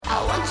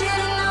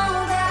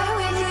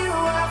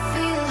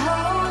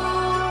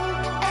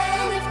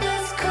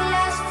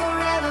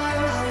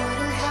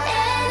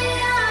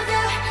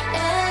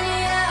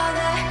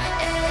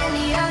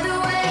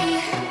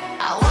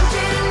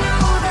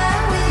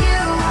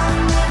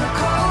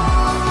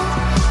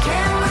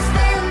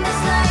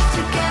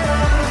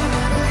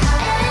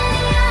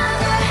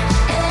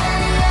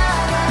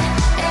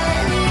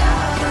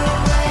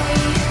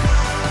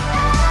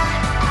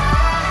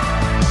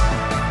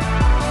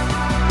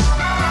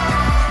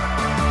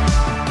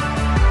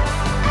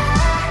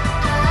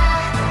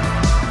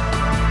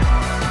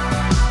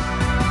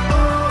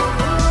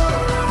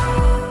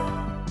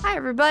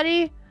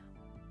everybody.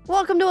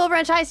 Welcome to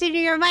Wilbranch High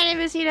Senior Year. My name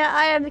is Hina.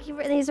 I am the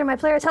keeper, and these are my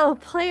players. Hello,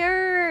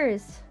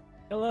 players.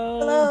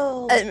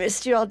 Hello. I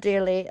missed you all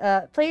dearly.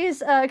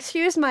 Please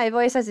excuse my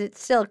voice as it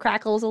still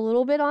crackles a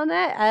little bit on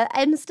that.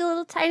 I'm still a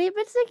little tiny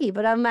bit sicky,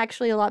 but I'm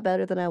actually a lot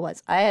better than I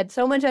was. I had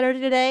so much energy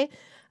today.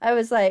 I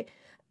was like,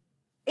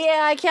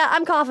 yeah,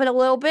 I'm coughing a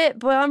little bit,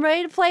 but I'm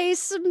ready to play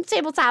some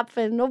tabletop,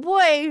 and oh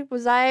boy,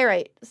 was I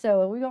right.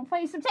 So we're going to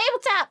play some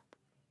tabletop,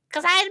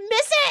 because I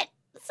miss it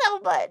so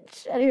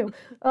much. Anyway,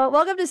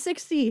 welcome to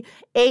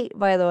 68,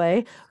 by the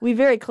way. We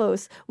very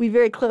close.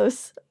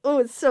 Oh,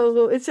 it's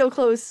so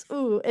close.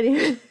 Ooh,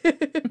 anyway.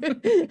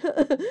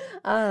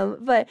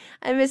 But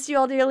I miss you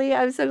all dearly.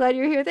 I'm so glad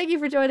you're here. Thank you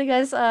for joining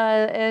us. Did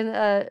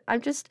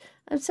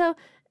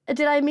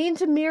I mean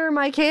to mirror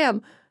my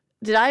cam?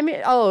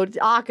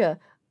 Akka.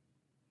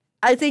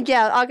 I think,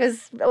 yeah,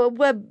 Akka's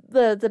web,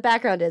 the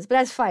background is, but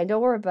that's fine.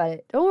 Don't worry about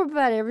it.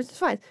 Everything's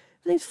fine.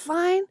 Everything's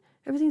fine.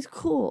 Everything's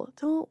cool.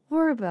 Don't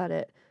worry about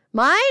it.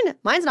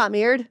 Mine's not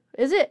mirrored.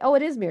 Is it? Oh,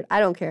 it is mirrored. I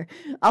don't care.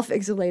 I'll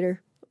fix it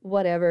later.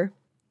 Whatever.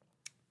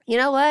 You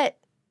know what?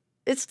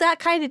 It's that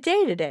kind of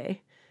day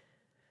today.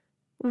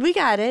 We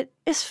got it.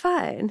 It's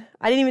fine.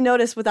 I didn't even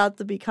notice without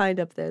the be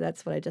kind up there.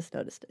 That's what I just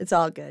noticed. It's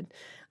all good.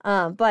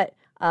 But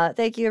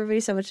thank you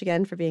everybody so much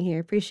again for being here.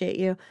 Appreciate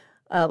you.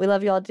 We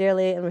love you all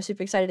dearly, and we're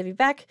super excited to be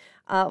back.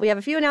 We have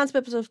a few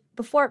announcements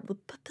before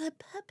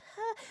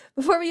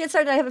we get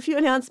started. I have a few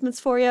announcements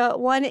for you.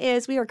 One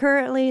is we are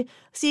currently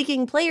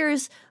seeking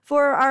players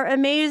for our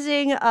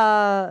amazing,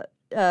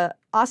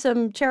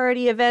 awesome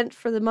charity event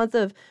for the month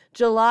of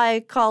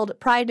July called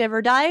Pride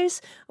Never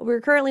Dies.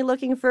 We're currently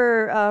looking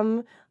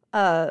for,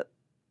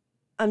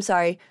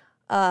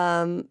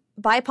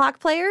 BIPOC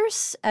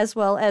players, as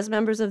well as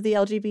members of the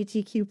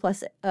LGBTQ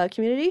plus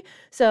community.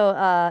 So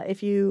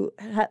if you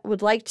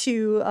would like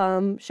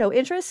to show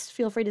interest,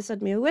 feel free to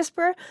send me a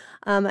whisper,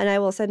 and I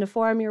will send a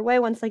form your way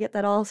once I get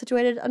that all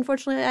situated.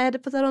 Unfortunately, I had to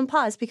put that on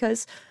pause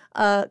because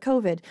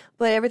COVID,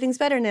 but everything's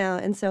better now,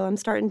 and so I'm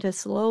starting to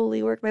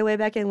slowly work my way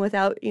back in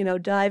without,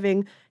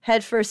 diving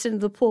headfirst into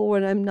the pool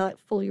when I'm not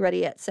fully ready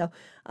yet. So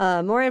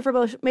more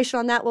information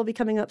on that will be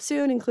coming up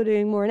soon,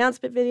 including more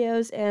announcement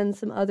videos and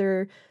some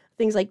other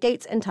things like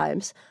dates and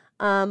times.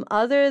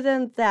 Other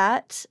than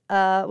that,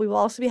 we will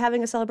also be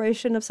having a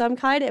celebration of some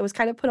kind. It was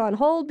kind of put on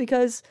hold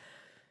because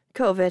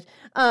COVID.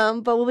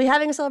 But we'll be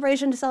having a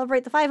celebration to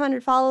celebrate the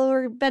 500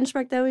 follower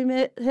benchmark that we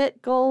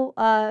hit goal.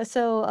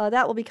 So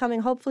that will be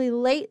coming hopefully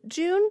late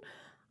June.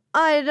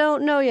 I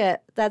don't know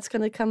yet. That's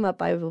going to come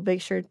up. I will make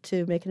sure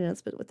to make an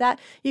announcement with that.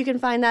 You can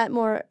find that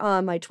more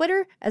on my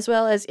Twitter as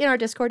well as in our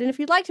Discord. And if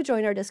you'd like to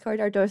join our Discord,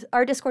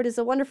 our Discord is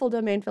a wonderful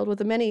domain filled with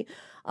the many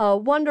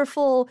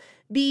wonderful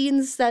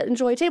beings that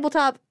enjoy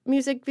tabletop,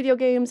 music, video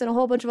games, and a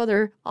whole bunch of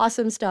other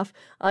awesome stuff.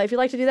 If you'd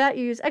like to do that,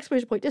 use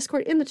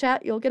 !Discord in the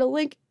chat. You'll get a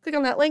link. Click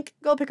on that link,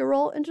 go pick a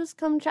role, and just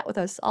come chat with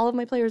us. All of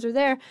my players are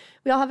there.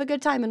 We all have a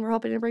good time, and we're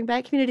hoping to bring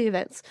back community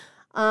events.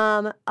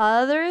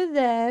 Other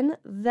than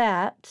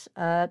that,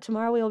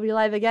 tomorrow we will be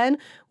live again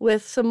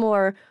with some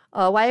more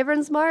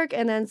Wyvern's Mark,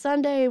 and then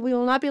Sunday we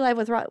will not be live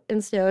with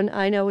Rotten Stone.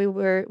 I know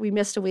we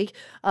missed a week.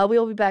 We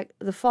will be back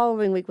the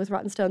following week with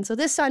Rotten Stone. So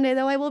this Sunday,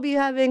 though, I will be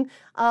having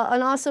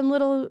an awesome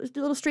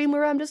little stream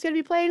where I'm just going to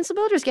be playing some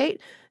Baldur's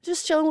Gate,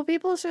 just chilling with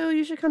people, so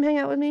you should come hang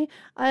out with me.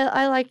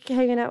 I like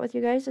hanging out with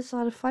you guys. It's a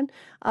lot of fun.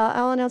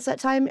 I'll announce that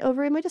time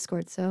over in my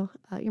Discord, so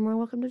you're more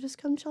welcome to just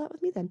come chill out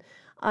with me then.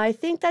 I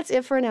think that's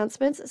it for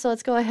announcements, so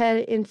let's go ahead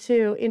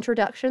into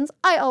introductions.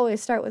 I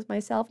always start with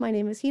myself. My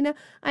name is Hina.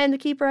 I am the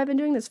keeper. I've been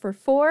doing this for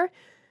 4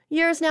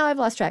 years now. I've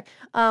lost track.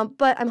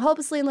 But I'm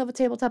hopelessly in love with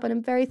tabletop, and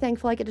I'm very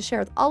thankful I get to share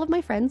with all of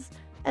my friends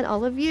and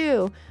all of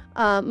you.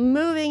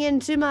 Moving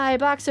into my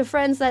box of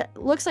friends that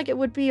looks like it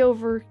would be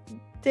over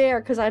there,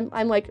 because I'm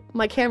like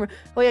my camera.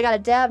 Oh, yeah, I got a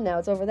dab now.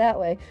 It's over that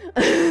way.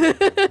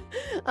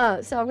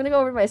 So I'm going to go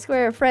over to my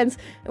square of friends,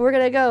 and we're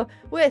going to go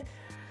with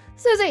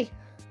Susie.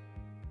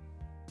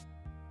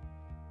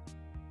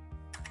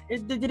 They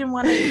didn't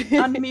want to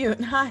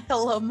unmute. Hi,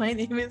 hello. My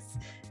name is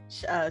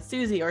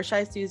Susie, or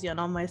Shy Susie on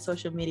all my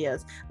social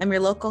medias. I'm your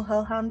local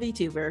Hellhound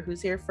VTuber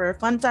who's here for a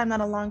fun time,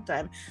 not a long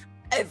time.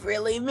 I've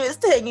really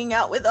missed hanging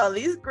out with all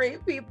these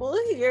great people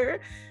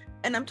here,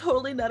 and I'm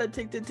totally not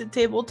addicted to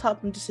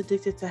tabletop. I'm just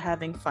addicted to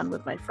having fun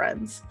with my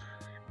friends.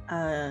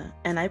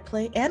 And I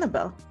play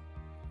Annabelle.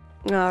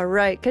 All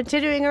right,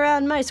 continuing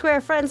around my square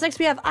of friends. Next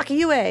we have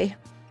Akiyue.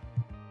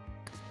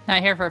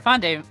 Not here for a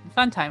fun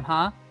time,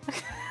 huh?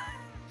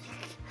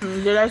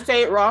 Did I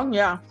say it wrong?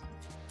 Yeah,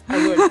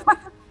 I would.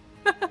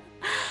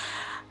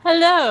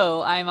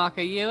 Hello, I'm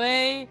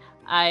Akiyue.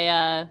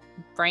 I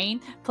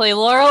play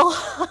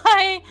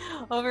Lorelei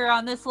over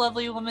on this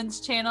lovely woman's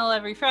channel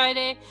every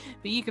Friday,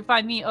 but you can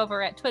find me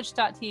over at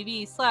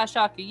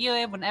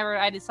twitch.tv/Akiyue whenever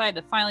I decide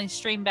to finally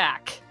stream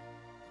back.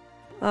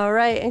 All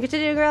right, and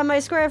continuing around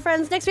my square of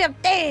friends, next we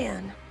have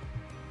Dan.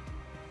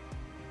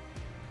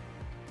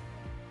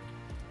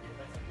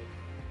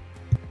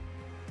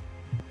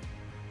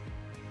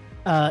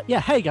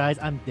 Hey guys,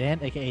 I'm Dan,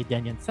 aka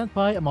Danyan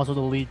Senpai. I'm also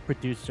the lead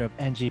producer of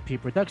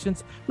NGP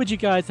Productions, which you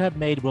guys have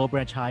made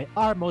Wilbranch High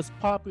our most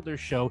popular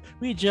show.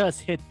 We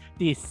just hit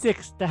the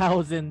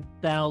 6,000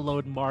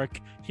 download mark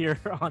here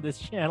on this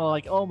channel.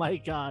 Like, oh my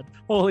god,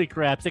 holy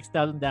crap,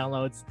 6,000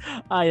 downloads.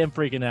 I am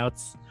freaking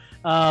out.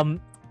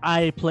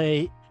 I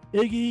play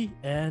Iggy,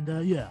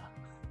 and yeah.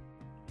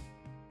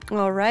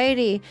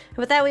 Alrighty.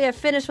 With that, we have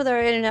finished with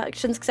our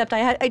introductions, except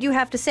I do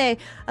have to say,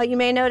 you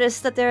may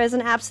notice that there is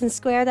an absent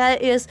square.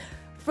 That is,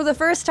 for the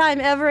first time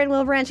ever in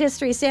Wilbranch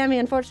history, Sammy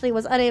unfortunately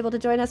was unable to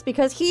join us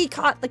because he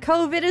caught the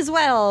COVID as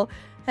well.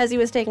 As he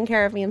was taking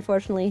care of me,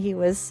 unfortunately, he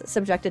was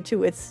subjected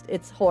to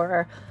its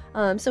horror.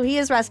 So he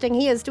is resting.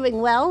 He is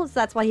doing well, so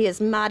that's why he is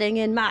modding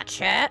in my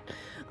chat.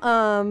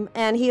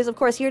 And he is, of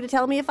course, here to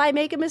tell me if I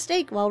make a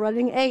mistake while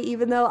running A,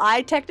 even though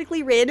I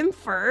technically ran him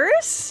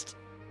first.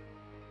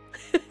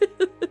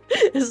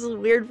 This is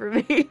weird for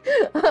me.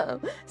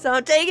 So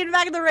I'm taking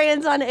back the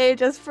reins on A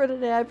just for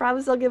today. I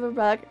promise I'll give him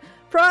back.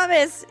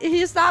 Promise!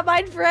 He's not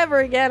mine forever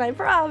again, I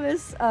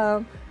promise.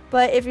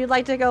 But if you'd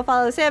like to go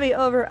follow Sammy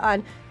over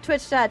on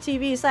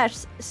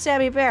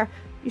twitch.tv/SammyBear,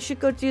 you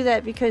should go do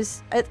that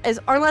because,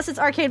 unless it's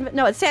Arcane,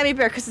 no, it's Sammy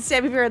Bear because it's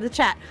Sammy Bear in the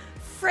chat.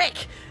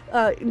 Frick!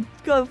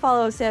 Go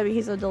follow Sammy,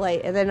 he's a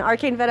delight. And then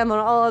Arcane Venom on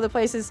all other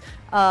places,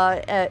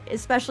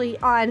 especially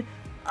on,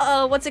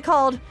 what's it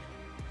called?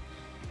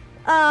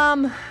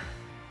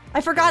 I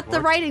forgot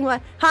the writing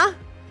one. Huh?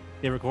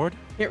 Hit record?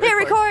 Hit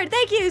record.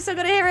 Thank you. So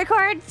go to hit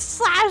record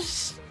 /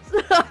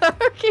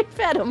 Arcane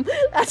Venom.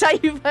 That's how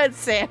you put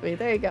Sammy.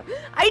 There you go.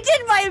 I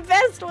did my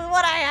best with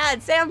what I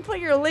had. Sam, put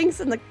your links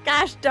in the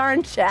gosh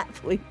darn chat,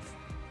 please.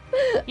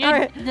 You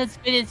did as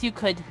good as you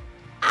could.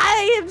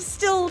 I am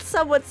still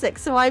somewhat sick,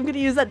 so I'm going to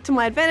use that to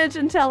my advantage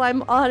until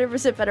I'm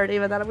 100% better. And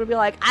even then, I'm going to be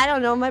like, I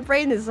don't know, my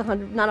brain is not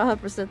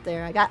 100%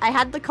 there. I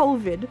had the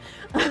COVID.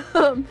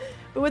 But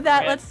with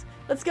that,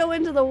 let's go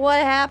into the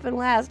what happened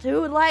last. Who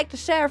would like to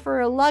share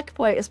for a luck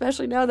point,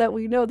 especially now that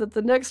we know that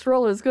the next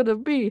roll is going to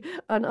be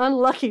an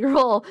unlucky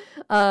roll,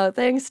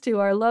 thanks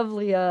to our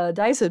lovely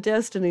Dice of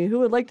Destiny. Who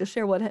would like to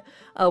share what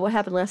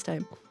happened last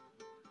time?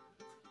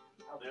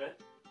 I'll do it.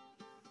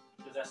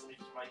 Does that leave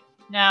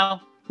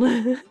No.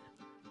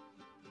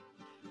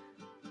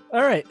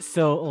 All right,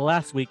 so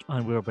last week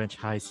on Wilbranch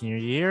High Senior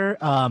Year,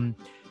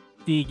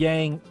 the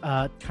gang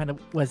was kind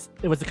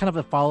of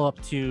a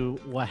follow-up to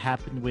what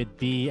happened with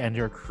Bea and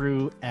her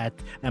crew at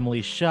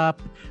Emily's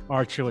shop.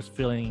 Archer was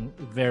feeling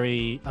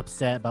very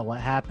upset about what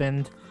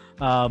happened.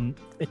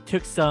 It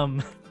took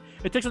some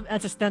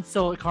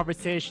existential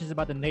conversations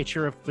about the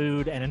nature of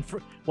food and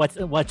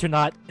what's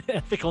not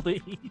ethical to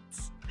eat.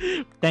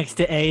 Thanks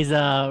to A's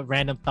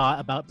random thought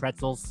about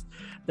pretzels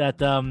that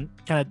kind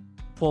of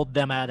pulled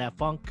them out of that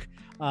funk.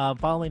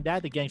 Following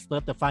that, the gang split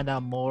up to find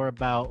out more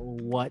about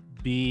what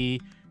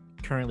Bea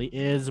currently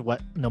is,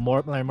 learn more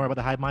about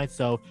the hive mind.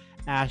 So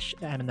Ash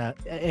and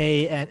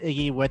A and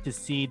Iggy went to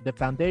see the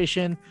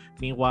Foundation.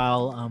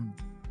 Meanwhile,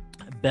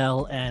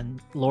 Belle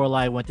and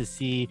Lorelei went to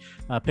see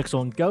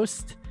Pixel and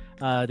Ghost.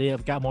 They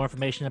have got more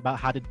information about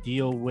how to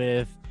deal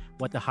with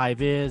what the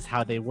hive is,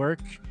 how they work.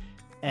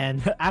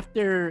 And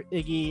after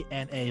Iggy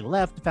and A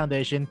left the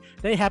Foundation,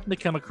 they happened to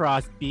come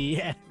across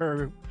Bea and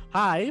her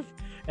hive.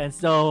 And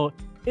so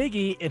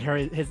Iggy, in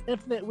his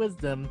infinite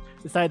wisdom,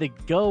 decided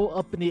to go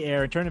up in the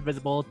air and turn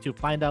invisible to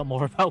find out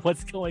more about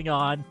what's going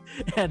on.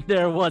 And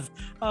there was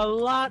a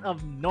lot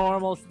of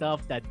normal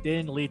stuff that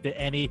didn't lead to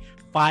any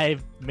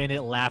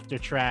 5-minute laughter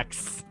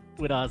tracks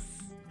with us.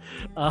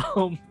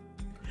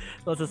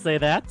 Let's just say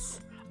that.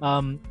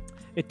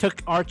 It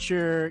took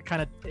Archer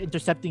kind of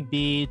intercepting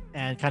Bea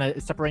and kind of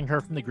separating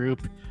her from the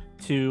group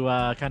to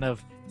kind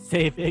of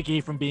save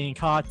Iggy from being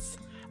caught.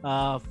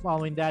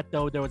 Following that,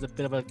 though, there was a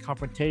bit of a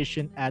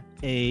confrontation at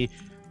a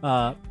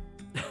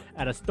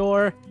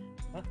store.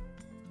 Huh?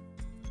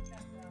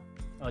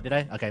 Oh, did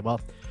I? Okay,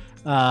 well,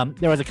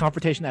 there was a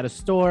confrontation at a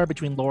store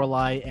between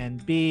Lorelei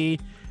and Bea,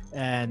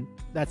 and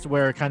that's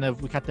where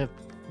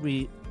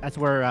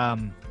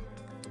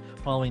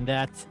following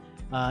that,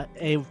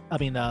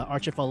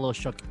 Archer felt a little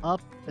shook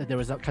up. There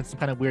was some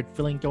kind of weird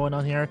feeling going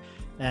on here,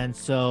 and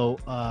so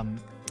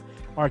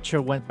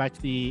Archer went back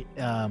to the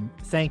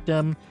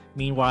sanctum.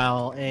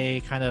 Meanwhile,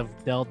 A kind of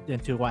delved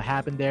into what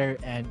happened there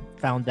and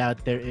found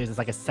out there is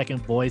like a second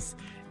voice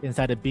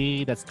inside of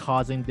Bea that's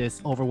causing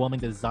this overwhelming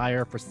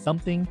desire for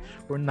something.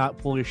 We're not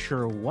fully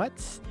sure what.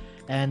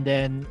 And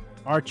then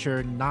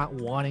Archer, not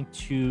wanting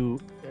to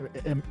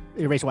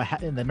erase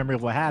the memory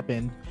of what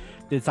happened,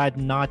 decided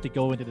not to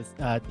go into this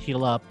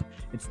heal up.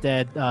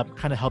 Instead,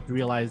 kind of helped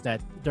realize that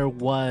there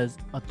was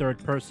a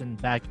third person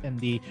back in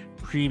the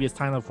previous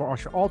timeline before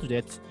Archer altered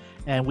it.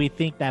 And we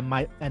think that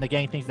the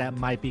gang thinks that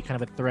might be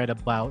kind of a thread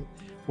about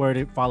where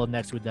to follow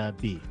next with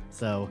Bea.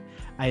 So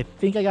I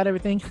think I got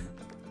everything.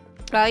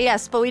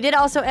 Yes, but we did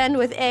also end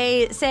with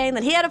A saying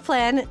that he had a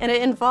plan and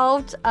it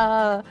involved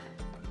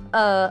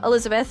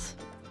Elizabeth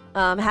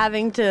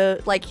having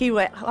to, like, he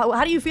went,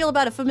 how do you feel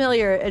about a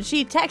familiar? And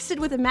she texted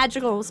with a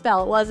magical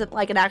spell. It wasn't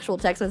like an actual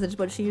text message,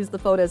 but she used the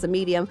phone as a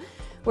medium,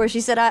 where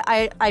she said,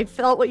 I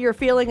felt what you're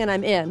feeling and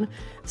I'm in.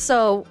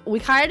 So we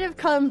kind of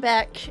come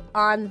back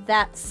on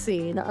that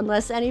scene,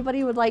 unless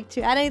anybody would like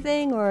to add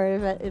anything,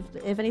 or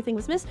if anything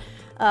was missed.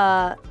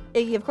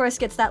 Iggy, of course,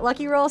 gets that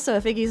lucky roll, so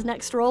if Iggy's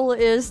next roll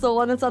is the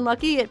one that's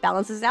unlucky, it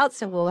balances out,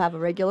 so we'll have a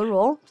regular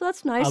roll. So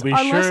that's nice. I'll be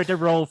sure to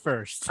roll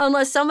first.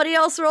 Unless somebody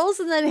else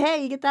rolls, and then,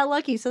 hey, you get that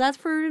lucky. So that's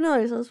pretty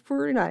nice. That's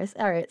pretty nice.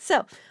 All right,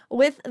 so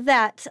with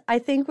that, I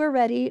think we're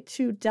ready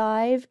to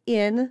dive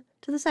in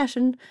to the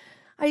session.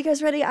 Are you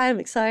guys ready? I'm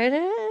excited.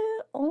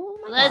 Oh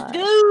my Let's God.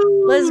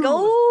 go! Let's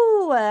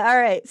go! All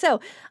right, so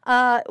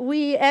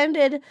we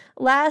ended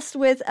last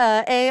with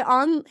A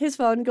on his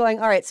phone going,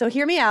 all right, so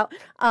hear me out.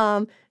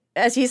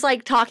 As he's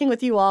like talking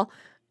with you all,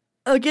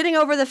 getting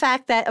over the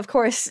fact that, of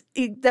course,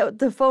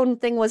 the phone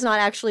thing was not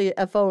actually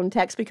a phone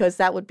text, because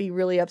that would be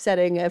really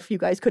upsetting if you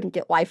guys couldn't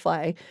get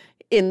Wi-Fi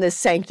in this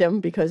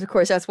sanctum, because, of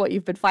course, that's what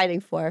you've been fighting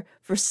for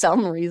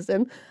some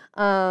reason.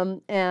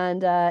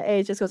 And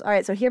A just goes, all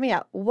right, so hear me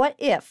out. What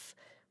if,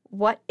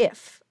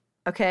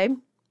 okay?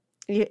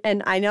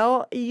 And I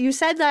know you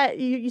said that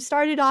you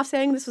started off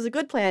saying this was a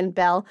good plan,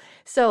 Belle.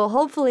 So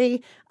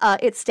hopefully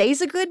it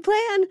stays a good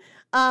plan.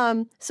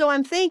 So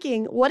I'm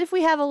thinking, what if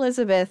we have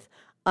Elizabeth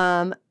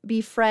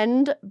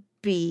befriend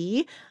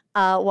Bea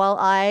while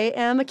I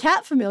am a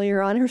cat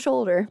familiar on her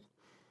shoulder?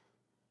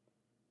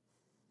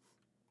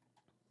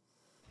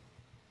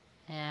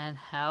 And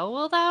how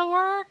will that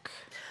work?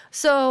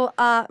 So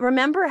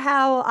remember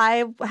how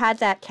I had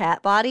that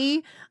cat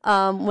body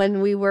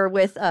when we were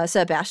with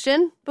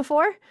Sebastian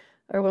before?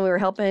 Or when we were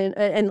helping,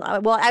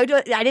 well, I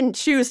didn't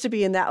choose to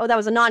be in that. Oh, that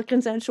was a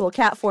non-consensual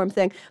cat form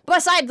thing.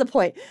 Beside the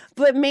point.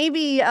 But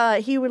maybe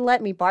he would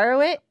let me borrow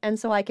it, and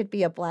so I could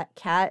be a black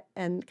cat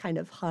and kind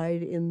of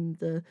hide in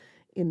the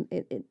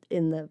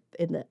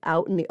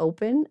out in the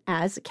open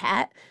as a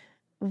cat,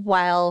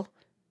 while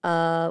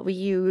we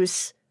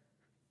use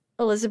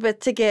Elizabeth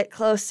to get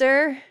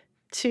closer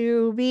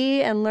to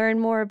me and learn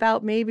more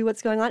about maybe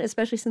what's going on.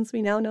 Especially since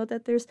we now know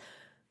that there's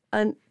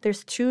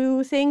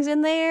two things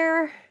in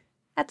there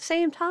at the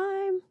same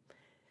time.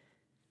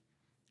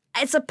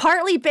 It's a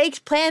partly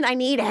baked plan. I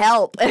need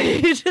help.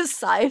 He just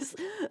sighs.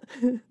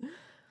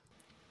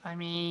 I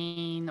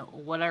mean,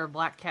 whatever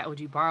black cat would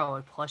you borrow?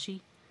 A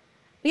plushie?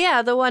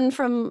 Yeah, the one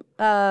from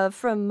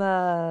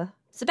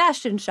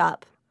Sebastian's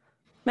shop.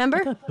 Remember?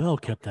 I thought Belle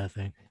kept that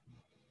thing.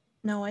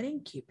 No, I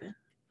didn't keep it.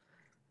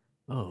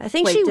 Oh. I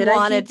think Wait, she did I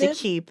wanted keep to it?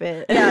 keep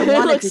it. Yeah, I It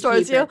wanted looks to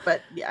towards keep you. it,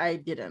 but yeah, I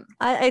didn't.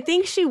 I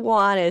think she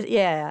wanted,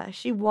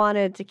 she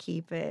wanted to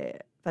keep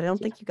it, but I don't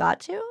think you got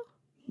to.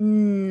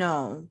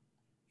 No.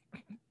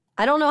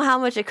 I don't know how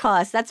much it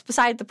costs. That's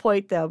beside the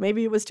point, though.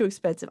 Maybe it was too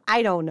expensive.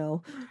 I don't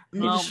know. He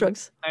Well, just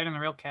shrugs. Better than a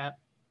real cat.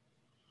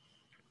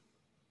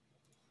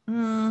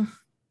 I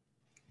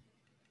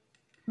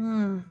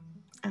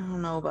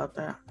don't know about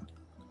that.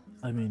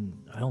 I mean,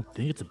 I don't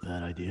think it's a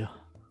bad idea.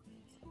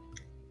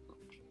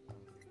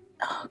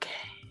 Okay.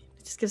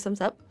 Just give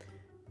thumbs up.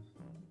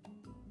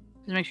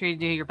 Just make sure you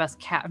do your best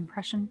cat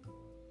impression.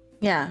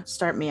 Yeah,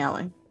 start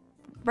meowing.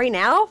 Right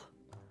now?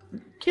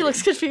 He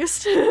looks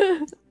confused.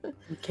 I'm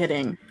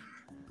kidding.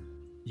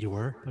 You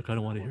were? I kind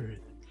of want to hear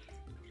it.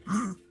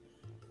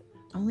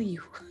 Only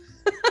you.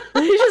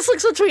 He just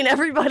looks between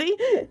everybody.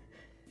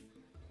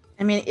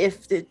 I mean,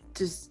 if it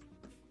just,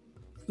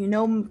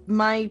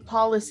 my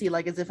policy,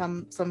 like as if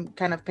I'm some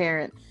kind of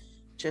parent,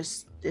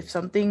 just if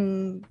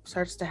something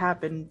starts to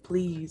happen,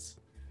 please.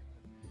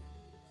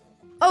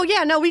 Oh,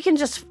 yeah, no, we can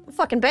just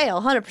fucking bail,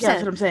 100%. Yeah,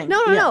 that's what I'm saying.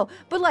 No.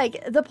 But,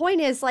 like, the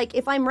point is, like,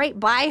 if I'm right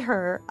by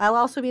her, I'll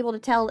also be able to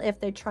tell if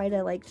they try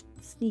to, like,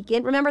 sneak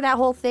in. Remember that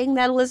whole thing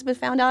that Elizabeth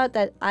found out?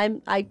 That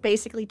I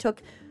basically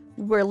took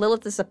where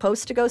Lilith is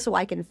supposed to go so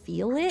I can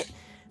feel it?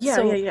 Yeah,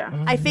 So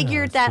yeah. I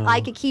figured that I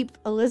could keep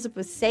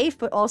Elizabeth safe,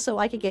 but also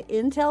I could get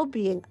intel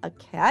being a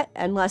cat,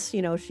 unless,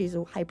 she's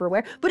hyper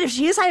aware. But if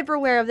she is hyper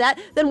aware of that,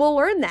 then we'll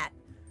learn that.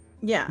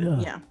 Yeah.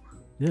 Yeah,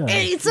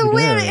 It's a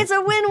win. It's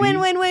a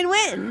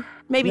win.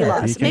 Maybe Yeah,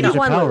 loss. You can Maybe use your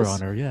one power lose.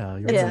 on her. Yeah,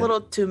 you're It's right. a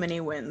little too many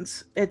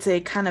wins. It's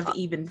a kind of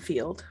even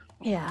field.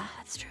 Yeah,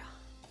 that's true.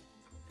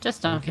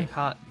 Just don't get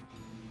caught.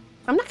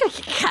 I'm not gonna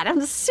get caught.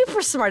 I'm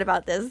super smart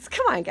about this.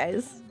 Come on,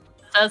 guys.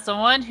 Says the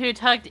one who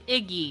tugged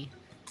Iggy.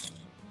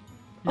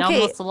 And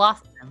Okay. almost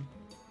lost him.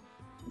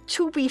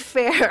 To be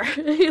fair,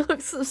 he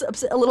looks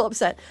a little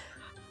upset.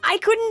 I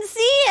couldn't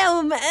see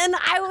him, and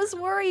I was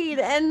worried,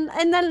 and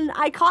then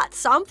I caught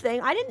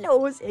something. I didn't know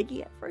it was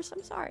Iggy at first.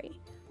 I'm sorry.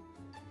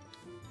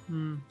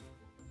 I'm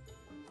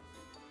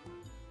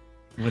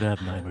gonna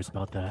have nightmares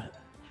about that.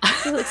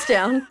 He looks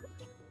down.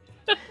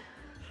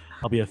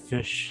 I'll be a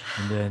fish,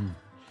 and then,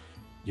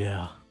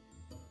 yeah.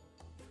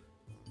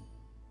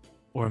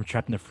 Or I'm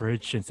trapped in the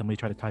fridge, and somebody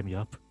tried to tie me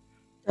up.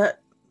 What?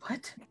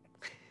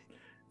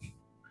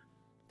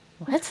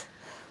 What?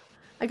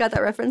 I got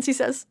that reference, he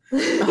says. He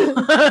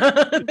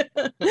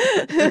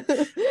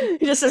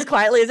just says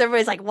quietly as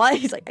everybody's like, what?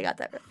 He's like, I got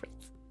that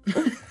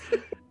reference.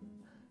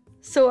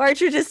 So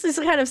Archer just is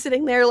kind of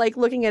sitting there, like,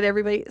 looking at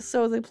everybody.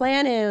 So the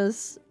plan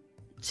is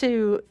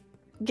to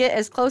get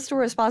as close to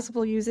her as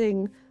possible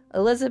using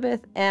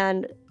Elizabeth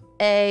and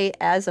A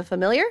as a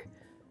familiar.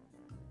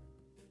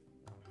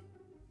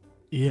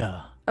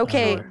 Yeah.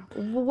 Okay,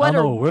 what I don't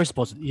are know what we're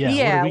supposed to. Yeah.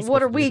 yeah?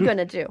 What are we do?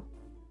 gonna do?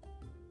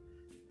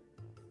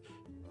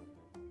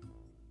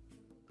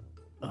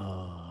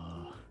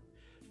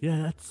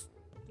 Yeah,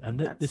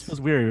 this feels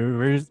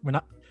weird. We're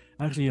not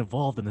actually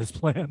involved in this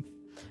plan.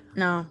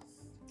 No.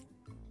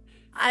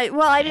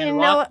 I didn't And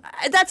know.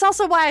 That's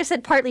also why I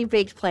said partly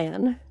baked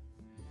plan.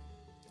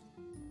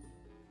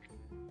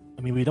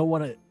 I mean, we don't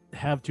want to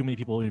have too many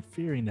people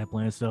interfering in that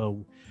plan,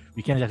 so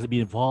we can't actually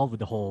be involved with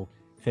the whole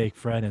fake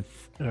friend and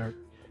or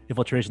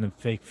infiltration and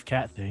fake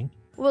cat thing.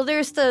 Well,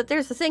 there's the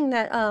thing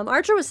that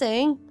Archer was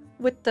saying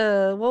with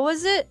the what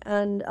was it?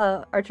 And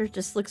Archer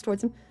just looks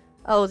towards him.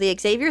 Oh, the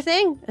Xavier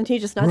thing, and he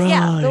just nods. Right,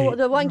 Yeah,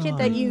 the one kid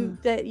that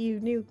right. you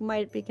knew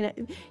might be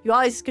connected. You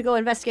always could go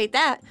investigate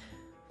that.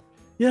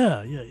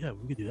 Yeah.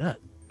 We could do that.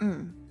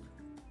 Mm.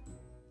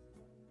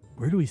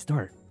 Where do we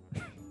start?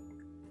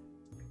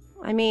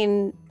 I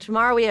mean,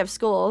 tomorrow we have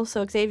school,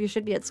 so Xavier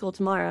should be at school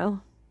tomorrow.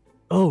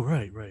 Oh,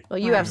 right. Well,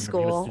 you Right. have I remember he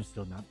school. was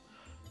still not.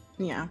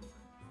 Yeah.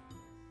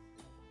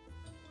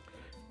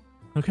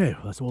 Okay,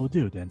 well, that's what we'll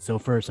do then. So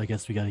first, I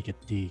guess we gotta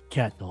get the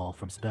cat doll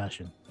from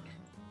Sebastian.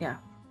 Yeah.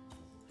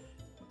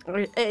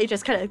 He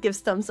just kind of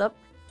gives thumbs up.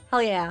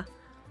 Hell yeah.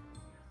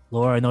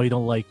 Laura, I know you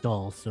don't like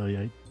dolls, so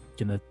you're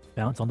gonna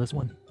bounce on this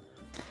one?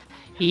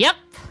 Yep.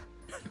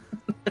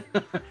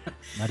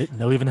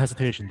 No even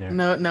hesitation there.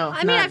 No.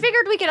 I mean, I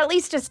figured we could at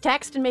least just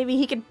text and maybe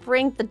he could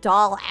bring the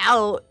doll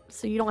out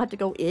so you don't have to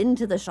go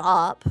into the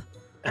shop. And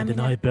I mean,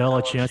 deny Belle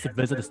a chance to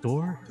visit the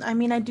store? I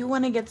mean, I do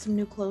want to get some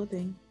new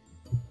clothing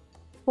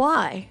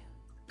Why?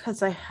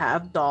 because I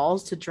have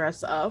dolls to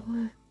dress up.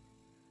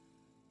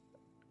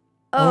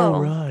 Oh,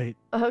 right.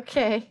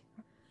 okay.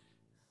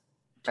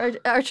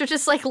 Archer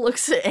just like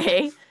looks at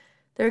A.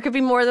 There could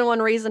be more than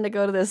one reason to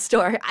go to this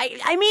store.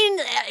 I mean,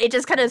 it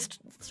just kind of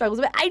struggles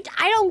a bit.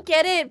 I don't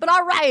get it, but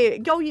all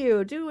right, go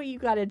you. Do what you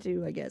gotta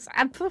do, I guess.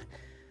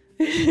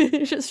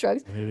 It just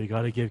shrugs. Maybe we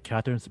gotta give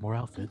Catherine some more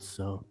outfits,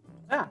 so...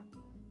 Yeah.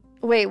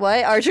 Wait,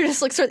 what? Archer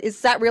just looks at. Is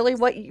that really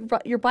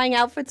what you're buying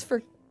outfits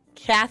for,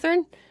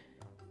 Catherine?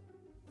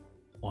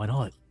 Why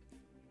not?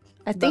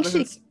 I think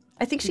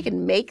she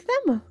can make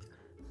them.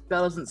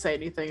 Belle doesn't say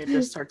anything and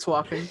just starts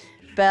walking.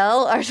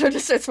 Belle, Archer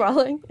just starts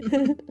swallowing.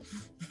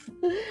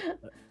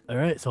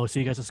 Alright, so I'll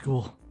see you guys at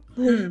school.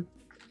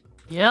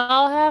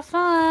 Y'all have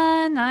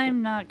fun.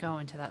 I'm not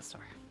going to that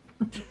store.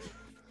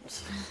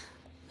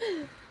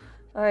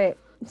 All right.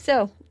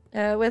 So,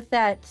 with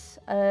that,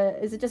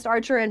 is it just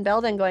Archer and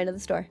Belle then going to the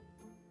store?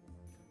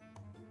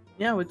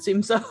 Yeah, it would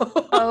seem so.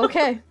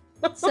 Okay.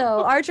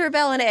 So Archer,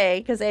 Belle, and A,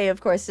 because A,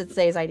 of course, it's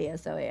A's idea,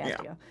 so A has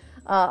to go.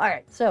 All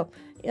right. So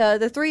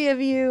the three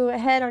of you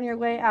head on your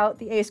way out,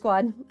 the A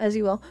squad, as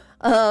you will,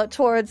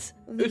 towards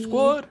the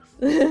squad.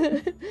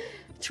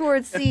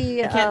 towards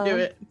the I can't do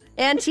it.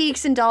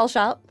 antiques and doll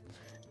shop.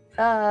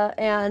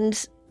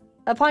 And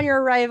upon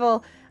your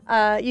arrival,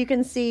 you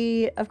can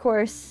see, of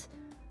course,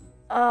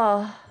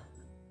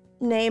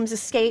 names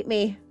escape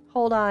me.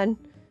 Hold on.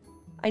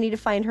 I need to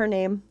find her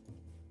name.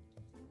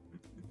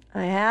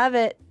 I have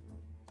it.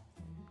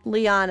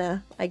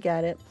 Liana. I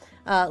got it.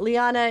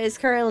 Liana is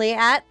currently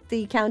at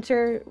the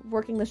counter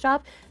working the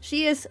shop.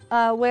 She is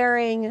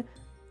wearing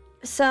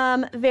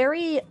some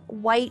very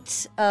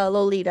white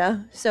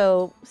Lolita,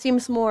 so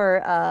seems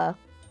more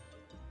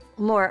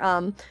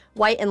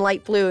white and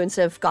light blue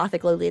instead of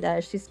gothic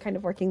Lolita. She's kind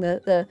of working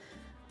the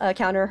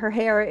counter. Her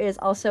hair is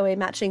also a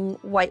matching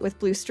white with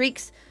blue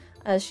streaks.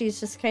 She's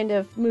just kind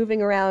of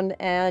moving around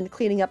and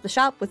cleaning up the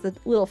shop with a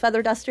little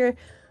feather duster.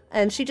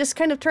 And she just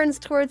kind of turns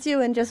towards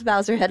you and just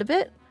bows her head a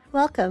bit.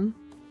 Welcome.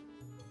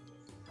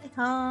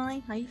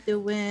 Hi, how you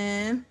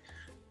doing?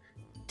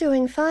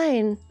 Doing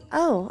fine.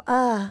 Oh,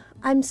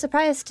 I'm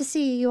surprised to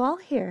see you all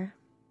here.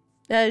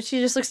 She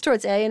just looks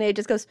towards A, and A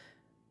just goes,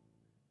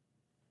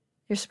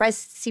 "You're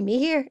surprised to see me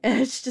here?"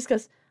 And she just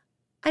goes,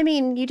 "I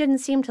mean, you didn't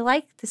seem to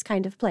like this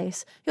kind of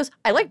place." He goes,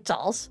 "I like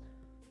dolls.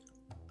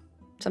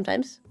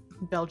 Sometimes."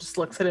 Belle just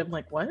looks at him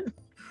like, what?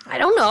 I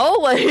don't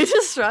know. He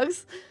just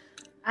shrugs.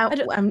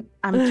 I'm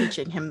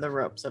teaching him the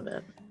ropes of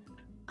it.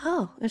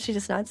 Oh, and she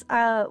just nods.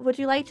 Would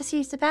you like to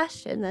see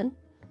Sebastian then?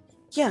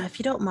 Yeah, if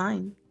you don't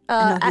mind.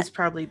 I know At, he's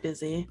probably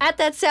busy. at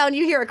that sound,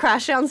 you hear a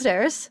crash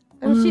downstairs.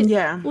 And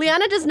Yeah.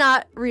 Liana does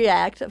not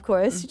react, of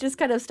course. She just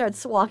kind of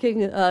starts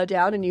walking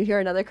down, and you hear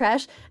another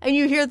crash, and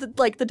you hear the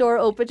door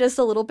open just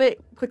a little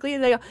bit quickly,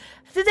 and they go,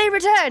 "Did they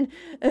return?"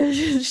 And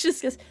she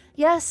just goes,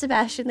 "Yes,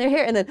 Sebastian, they're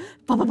here." And then,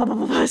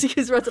 as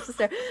he runs up the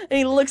stairs, and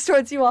he looks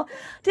towards you all.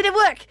 "Did it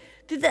work?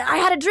 I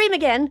had a dream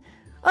again."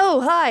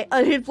 "Oh, hi."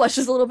 And he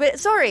blushes a little bit.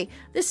 "Sorry,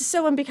 this is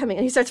so unbecoming."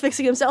 And he starts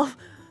fixing himself.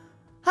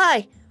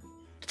 "Hi.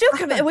 Do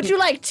come in. Would you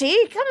like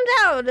tea? Come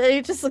down." And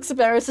he just looks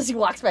embarrassed as he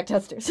walks back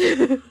downstairs.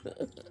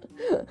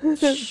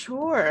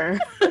 Sure.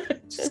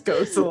 Just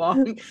goes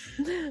along.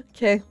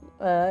 Okay,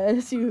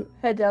 as you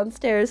head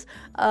downstairs,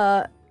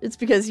 It's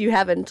because you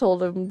haven't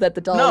told him that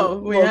the doll No,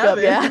 we woke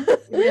haven't. up. Yeah,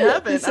 We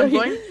haven't. So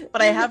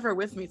but I have her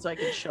with me so I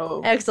can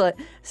show. Excellent.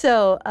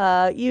 So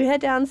you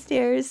head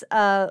downstairs,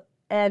 and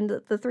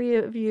the three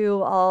of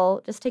you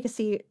all just take a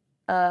seat.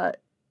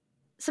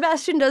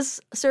 Sebastian does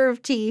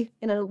serve tea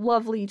in a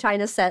lovely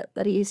china set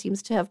that he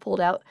seems to have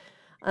pulled out,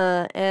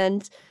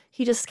 and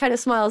he just kind of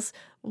smiles,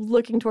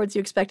 looking towards you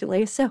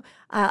expectantly. So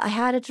I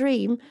had a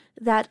dream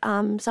that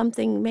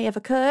something may have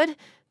occurred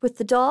with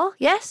the doll.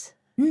 Yes?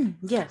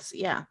 Yes,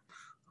 yeah.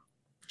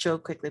 Jo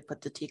quickly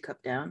put the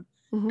teacup down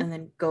and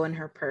then go in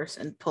her purse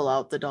and pull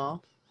out the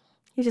doll.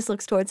 He just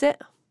looks towards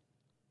it.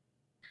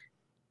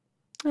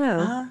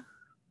 Oh.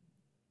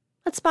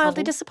 That's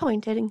mildly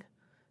disappointing.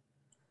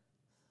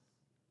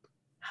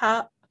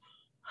 How?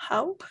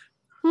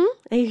 And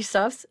he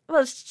stops.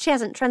 Well, she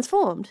hasn't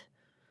transformed.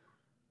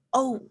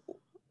 Oh.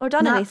 Or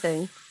done not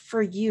anything.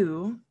 For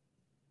you.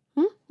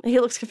 He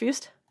looks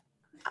confused.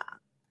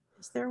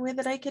 Is there a way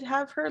that I could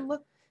have her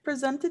look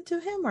presented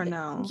to him or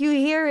no? You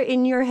hear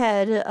in your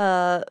head,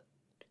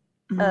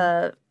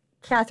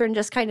 Catherine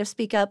just kind of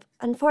speak up.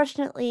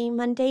 Unfortunately,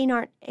 Mundane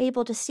aren't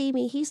able to see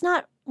me. He's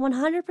not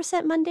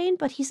 100% mundane,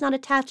 but he's not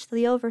attached to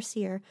the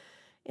Overseer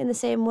in the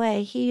same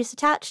way. He's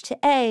attached to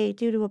A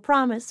due to a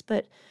promise,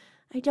 but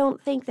I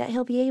don't think that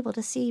he'll be able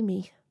to see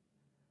me.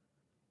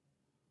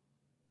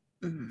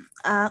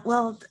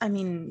 Well, I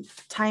mean,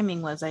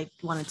 timing was I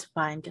wanted to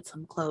buy and get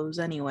some clothes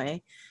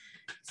anyway,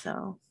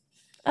 so.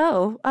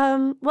 Oh,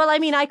 well, I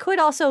mean, I could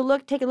also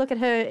take a look at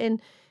her and,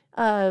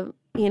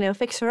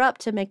 fix her up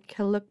to make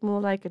her look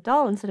more like a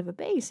doll instead of a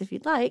base, if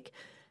you'd like.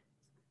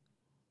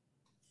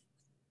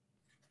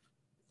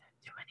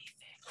 Do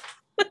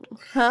anything.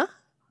 Huh?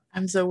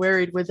 I'm so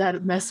worried. Would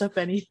that mess up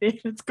anything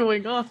that's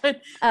going on?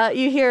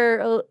 You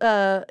hear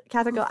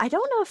Catherine go, I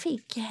don't know if he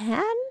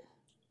can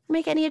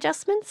make any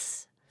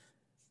adjustments.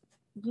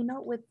 You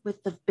know,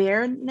 with the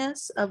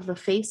bareness of the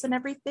face and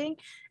everything,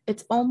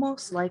 it's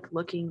almost like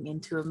looking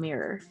into a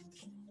mirror.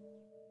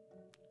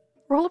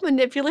 Roll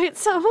manipulate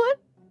someone?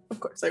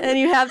 Of course I would. And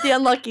you have the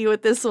unlucky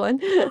with this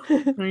one.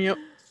 Yep.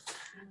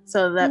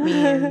 So that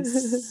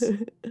means,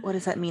 what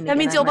does that mean? That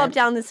means you'll bump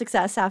down the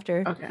success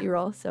after Okay. you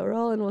roll. So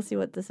roll and we'll see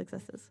what the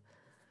success is.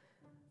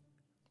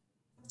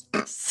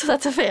 So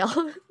that's a fail.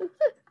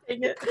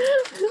 Dang it.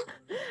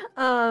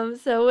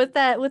 So with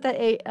that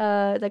 8,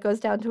 that goes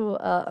down to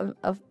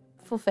a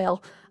full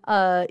fail.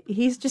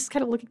 He's just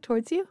kind of looking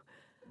towards you.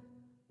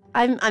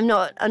 I'm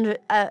not under.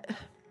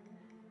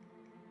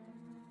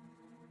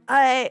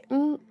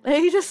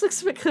 He just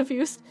looks a bit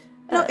confused.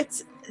 No,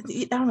 it's.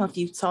 I don't know if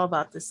you saw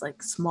about this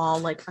like small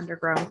like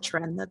underground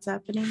trend that's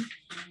happening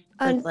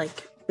with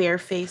like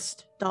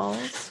barefaced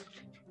dolls.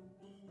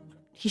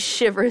 He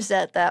shivers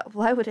at that.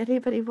 Why would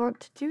anybody want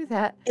to do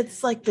that?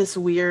 It's like this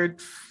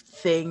weird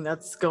thing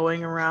that's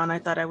going around. I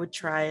thought I would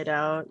try it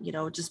out. You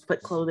know, just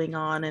put clothing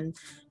on and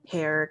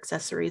hair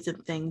accessories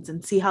and things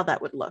and see how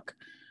that would look.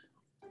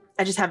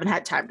 I just haven't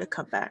had time to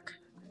come back.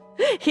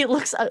 He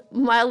looks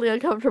mildly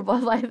uncomfortable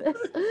by this.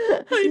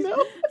 I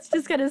know.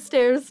 Just kind of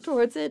stares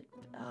towards it.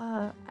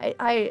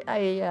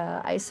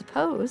 I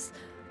suppose.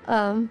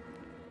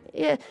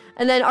 Yeah.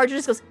 And then Archer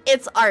just goes,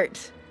 "It's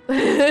art."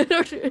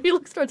 He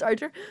looks towards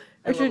Archer.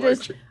 Archer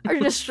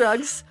just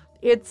shrugs.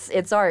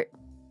 It's art.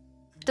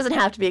 Doesn't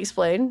have to be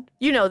explained.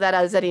 You know that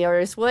as any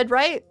artist would,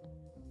 right?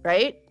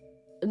 Right?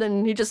 And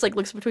then he just like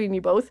looks between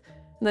you both,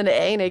 and then to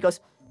A, and he goes,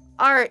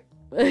 "Art."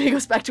 And he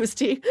goes back to his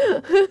tea.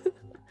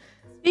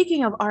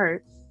 Speaking of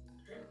art,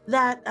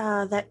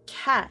 that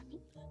cat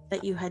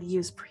that you had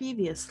used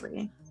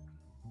previously,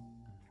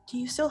 do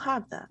you still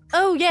have that?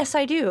 Oh yes,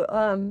 I do.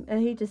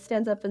 And he just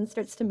stands up and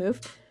starts to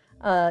move.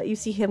 You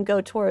see him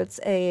go towards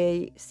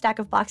a stack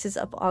of boxes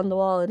up on the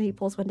wall, and he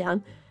pulls one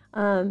down.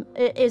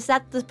 Is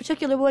that the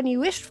particular one you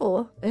wished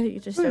for? And he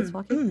just starts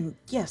walking.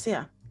 Yes,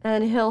 yeah.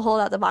 And he'll hold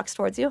out the box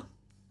towards you.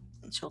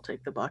 She'll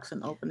take the box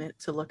and open it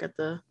to look at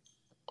the...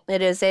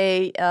 It is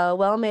a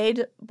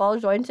well-made,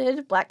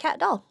 ball-jointed black cat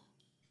doll.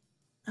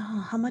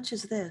 Oh, how much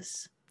is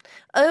this?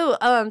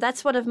 Oh,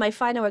 that's one of my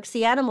fine works.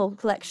 The animal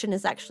collection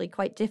is actually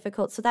quite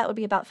difficult, so that would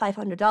be about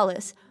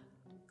 $500.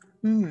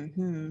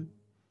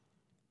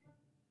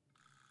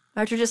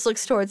 Archer just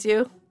looks towards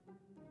you.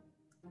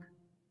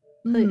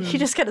 He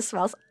just kind of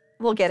smiles.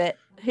 We'll get it.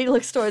 He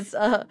looks towards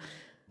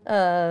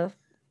Sebastian.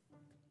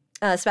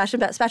 Sebastian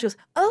goes,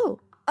 "Oh,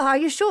 are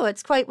you sure?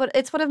 It's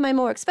one of my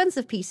more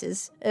expensive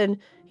pieces." And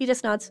he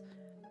just nods.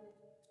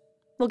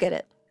 We'll get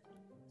it.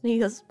 And he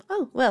goes,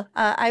 "Oh, well,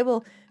 I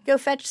will go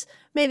fetch.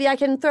 Maybe I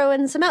can throw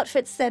in some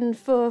outfits then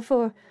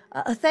for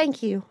a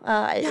thank you.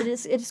 It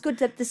is good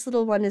that this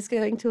little one is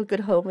going to a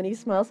good home." And he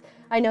smiles.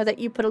 "I know that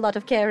you put a lot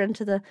of care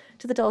into the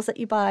dolls that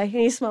you buy." And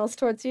he smiles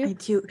towards you. I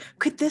do.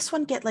 Could this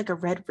one get like a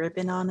red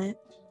ribbon on it?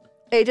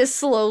 He just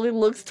slowly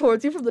looks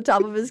towards you from the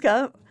top of his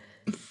cup.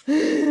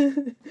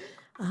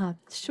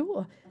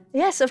 Sure.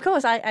 Yes, of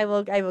course. I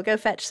will go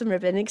fetch some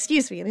ribbon.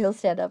 Excuse me. And he'll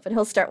stand up and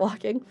he'll start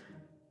walking.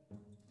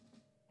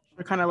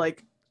 Or kind of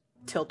like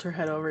tilt her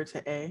head over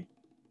to A.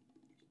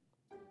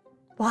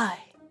 Why?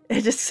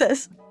 It just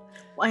says,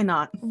 Why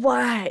not?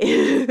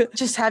 Why?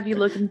 Just have you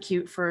looking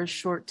cute for a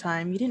short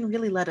time. You didn't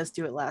really let us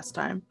do it last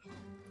time.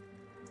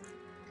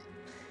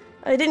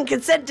 I didn't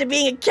consent to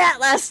being a cat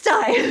last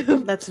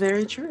time. That's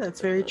very true. That's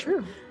very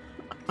true.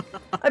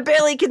 I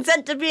barely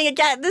consent to being a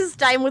cat this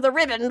time with a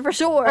ribbon for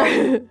sure.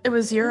 It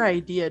was your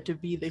idea to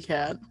be the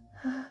cat.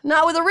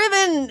 Not with a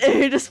ribbon.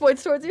 He just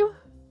points towards you.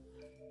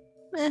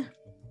 Eh.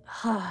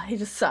 He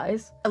just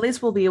sighs. At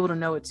least we'll be able to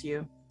know it's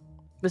you.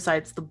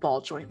 Besides the ball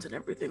joints and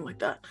everything like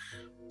that.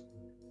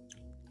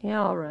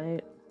 Yeah, all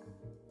right.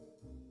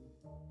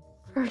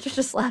 Archer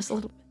just laughs a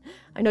little bit.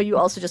 I know you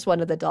also just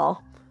wanted the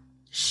doll.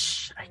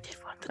 Shh, I did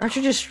want the doll.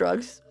 Archer just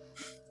shrugs.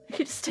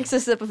 He just takes a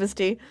sip of his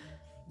tea.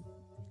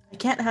 I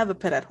can't have a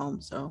pet at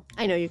home, so.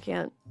 I know you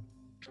can't.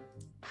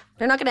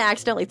 They're not going to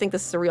accidentally think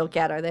this is a real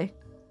cat, are they?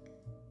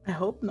 I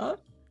hope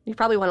not. You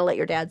probably want to let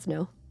your dads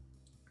know.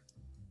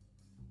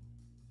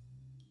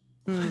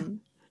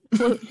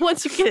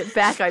 Once you get it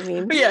back, I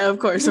mean. Yeah, of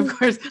course.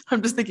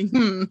 I'm just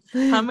thinking, how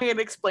am I going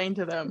to explain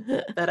to them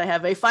that I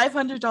have a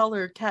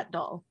 $500 cat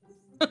doll?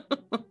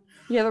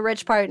 You have a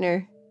rich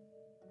partner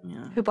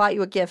who bought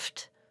you a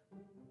gift.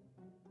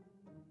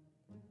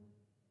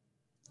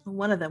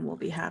 One of them will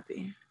be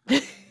happy.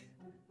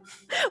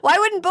 Why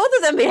wouldn't both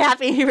of them be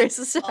happy? He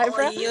raises his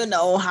eyebrow. You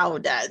know how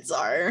dads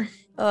are.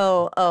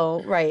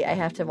 Oh, right. I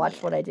have to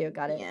watch what I do.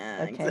 Got it.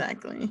 Yeah, okay.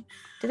 Exactly.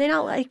 Do they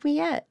not like me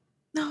yet?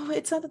 No,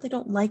 it's not that they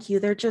don't like you.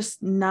 They're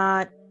just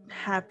not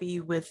happy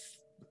with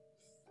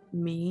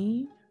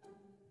me.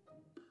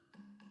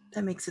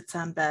 That makes it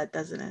sound bad,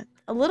 doesn't it?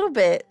 A little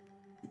bit.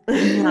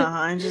 No,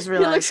 I'm just He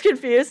realizing. looks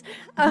confused.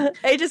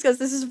 Aegis goes,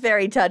 this is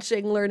very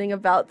touching, learning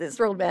about this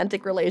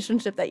romantic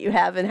relationship that you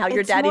have and how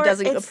your daddy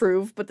doesn't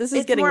approve, but this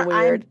is getting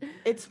weird.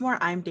 It's more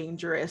I'm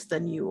dangerous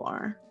than you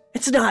are.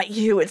 It's not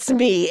you, it's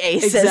me,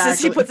 Ace says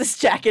as he puts his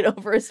jacket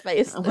over his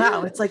face.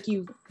 Wow, it's like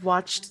you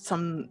watched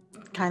some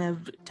kind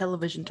of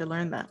television to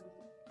learn that.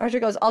 Archer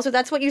goes, also,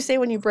 that's what you say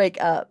when you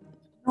break up.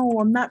 No,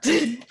 I'm not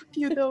with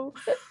you though.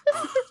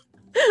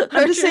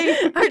 I'm just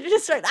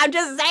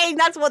saying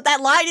that's what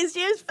that line is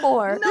used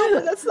for. No,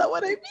 but that's not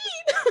what I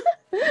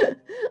mean.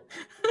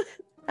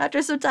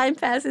 After some time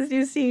passes,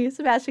 you see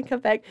Sebastian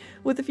come back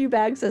with a few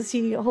bags as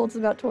he holds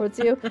them out towards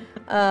you.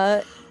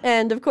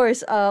 And of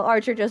course,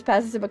 Archer just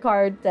passes him a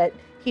card that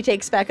he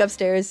takes back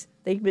upstairs.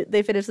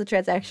 They finish the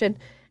transaction.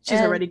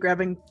 She's already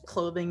grabbing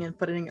clothing and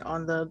putting it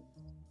on the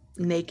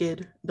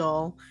naked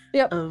doll.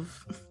 Yep.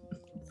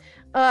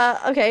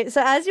 Okay,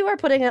 so as you are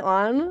putting it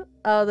on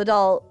the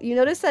doll, you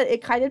notice that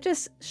it kind of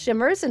just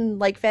shimmers and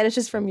like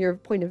vanishes from your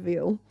point of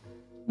view.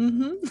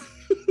 Mm-hmm.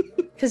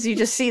 Because you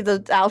just see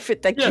the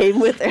outfit that came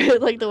with her,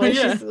 like the way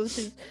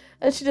she's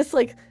and she just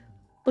like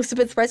looks a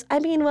bit surprised. I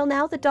mean, well,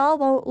 now the doll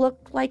won't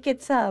look like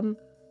it's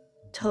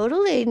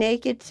totally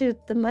naked to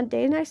the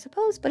mundane, I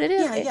suppose, but it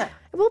is. It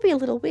will be a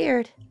little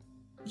weird.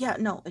 Yeah,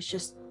 no, it's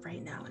just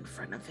right now in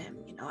front of him.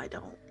 You know, I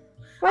don't.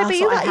 Right, but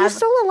you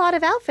stole a lot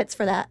of outfits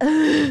for that.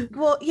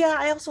 Well, yeah,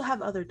 I also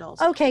have other dolls.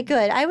 Okay,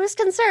 good. I was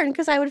concerned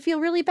because I would feel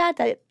really bad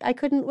that I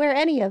couldn't wear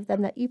any of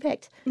them that you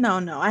picked. No,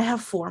 I have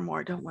 4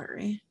 more. Don't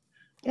worry.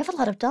 You have a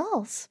lot of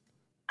dolls.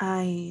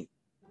 I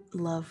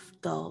love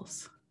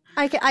dolls.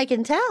 I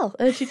can tell.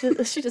 And she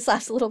just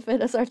laughs a little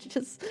bit as Archie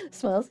just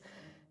smiles.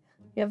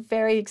 You have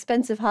very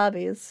expensive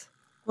hobbies.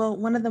 Well,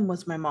 one of them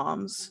was my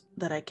mom's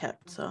that I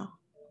kept, so.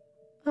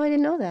 Oh, I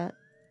didn't know that.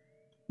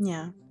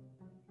 Yeah.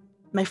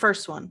 My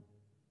first one.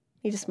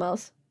 He just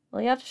smiles.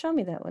 Well, you have to show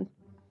me that one.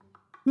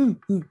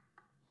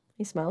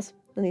 He smiles.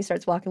 Then he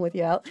starts walking with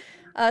you out.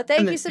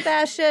 Thank you,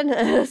 Sebastian.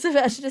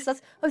 Sebastian just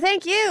says, oh,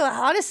 thank you.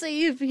 Honestly,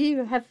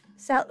 you have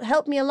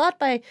helped me a lot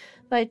by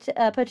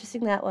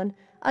purchasing that one.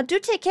 Do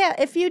take care.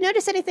 If you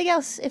notice anything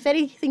else, if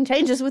anything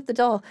changes with the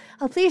doll,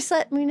 please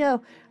let me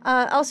know.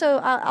 Also,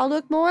 I'll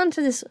look more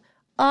into this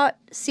art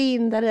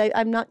scene that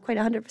I'm not quite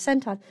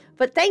 100% on.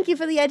 But thank you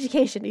for the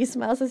education. He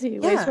smiles as he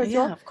waits for you.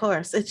 Yeah, of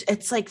course.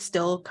 It's like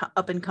still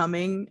up and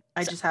coming.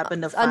 I just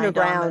happened to find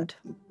underground.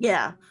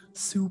 Yeah,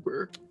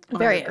 super.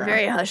 Very,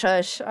 very hush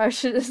hush.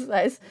 Archie is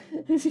nice.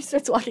 He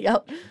starts walking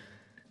out.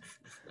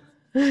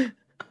 All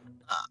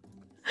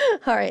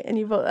right, and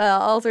you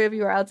all 3 of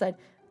you are outside.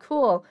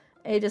 Cool.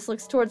 He just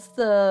looks towards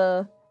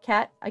the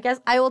cat. I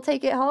guess I will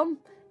take it home.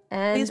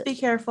 And please be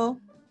careful.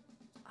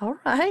 All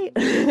right.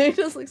 He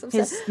just looks upset.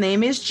 His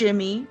name is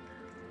Jimmy.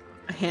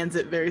 Hands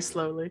it very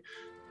slowly.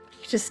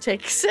 He just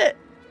takes it.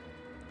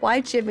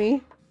 Why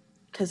Jimmy?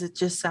 Because it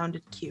just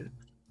sounded cute.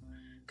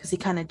 Because he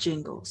kind of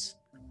jingles.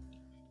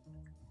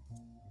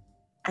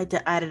 I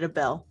added a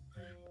bell.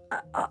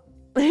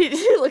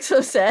 He looks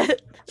so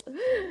sad.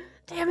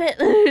 Damn it.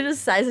 He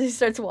just sighs as he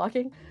starts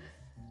walking.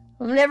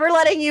 I'm never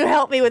letting you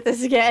help me with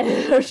this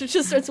again. Or she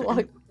just starts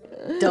walking.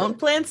 Don't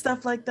plan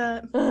stuff like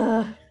that.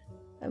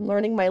 I'm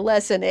learning my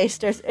lesson. Ace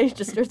just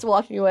starts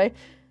walking away.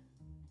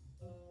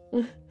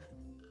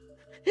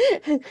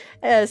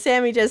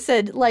 Sammy just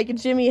said, like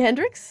Jimi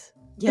Hendrix?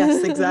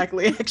 Yes,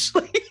 exactly,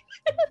 actually.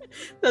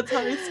 That's how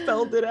I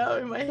spelled it out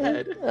in my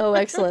head. Oh,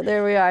 excellent.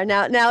 There we are.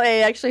 Now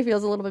A actually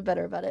feels a little bit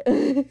better about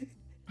it.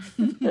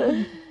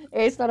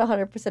 It's not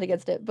 100%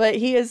 against it, but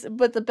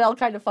but the bell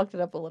kind of fucked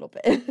it up a little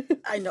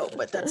bit. I know,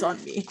 but that's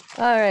on me.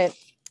 All right.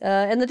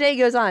 And the day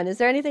goes on. Is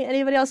there anything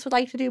anybody else would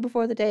like to do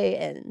before the day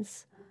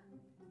ends?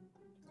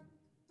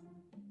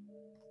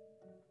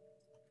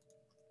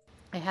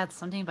 I had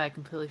something, but I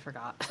completely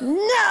forgot.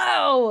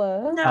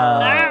 No!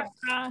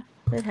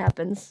 It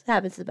happens.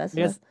 Happens to the best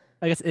of us.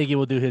 I guess Iggy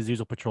will do his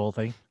usual patrol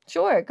thing.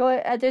 Sure. Go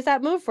ahead. There's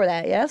that move for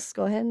that, yes?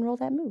 Go ahead and roll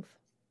that move.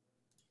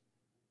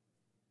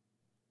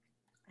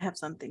 I have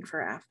something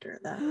for after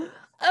that.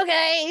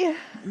 Okay.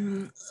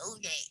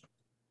 Okay.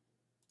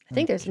 I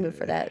think there's a move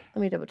for that.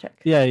 Let me double check.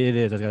 Yeah, it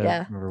is. I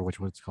gotta remember which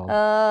one it's called.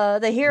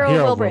 The Hero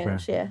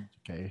Wilbranch, yeah.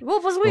 Okay.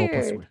 Wolf was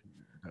weird.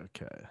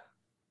 Okay.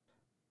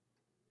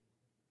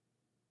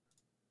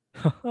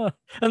 Oh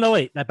no,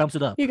 wait, that bumps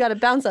it up. You got to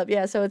bounce up,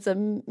 yeah. So it's a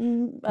 7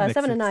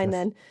 to 9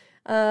 then.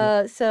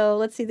 So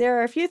let's see. There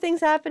are a few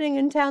things happening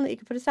in town that you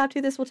can put a stop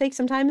to. This will take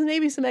some time and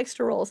maybe some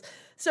extra rolls.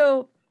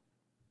 So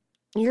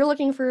you're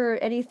looking for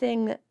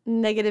anything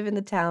negative in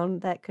the town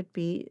that could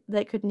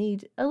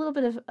need a little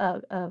bit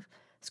of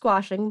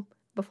squashing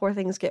before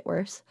things get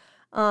worse.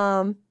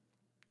 I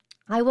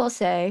will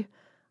say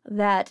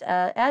that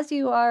as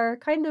you are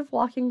kind of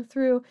walking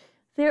through,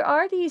 there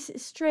are these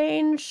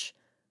strange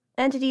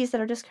entities that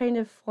are just kind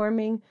of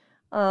forming.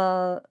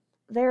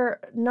 They're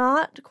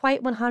not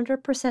quite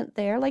 100%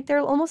 there. Like they're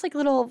almost like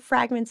little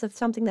fragments of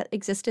something that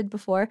existed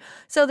before.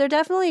 So they're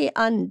definitely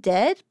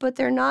undead, but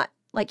they're not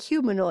like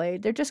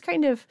humanoid. They're just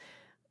kind of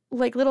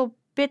like little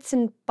bits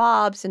and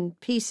bobs and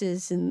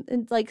pieces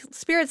and like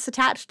spirits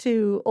attached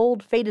to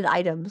old faded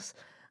items.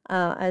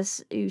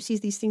 As you see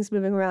these things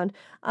moving around,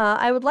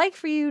 I would like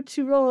for you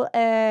to roll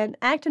an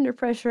act under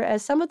pressure,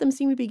 as some of them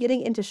seem to be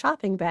getting into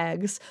shopping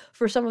bags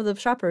for some of the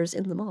shoppers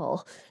in the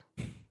mall.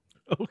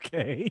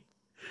 Okay.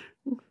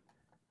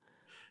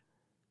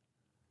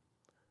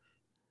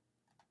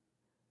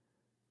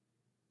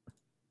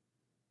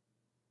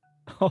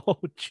 Oh,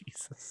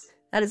 Jesus.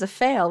 That is a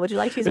fail. Would you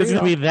like to use a It's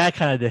going to reroll? be that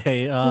kind of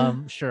day.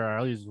 Sure,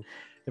 I'll use...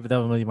 If that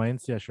one really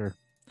minds, yeah, sure.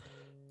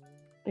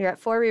 You're at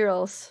 4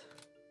 rerolls.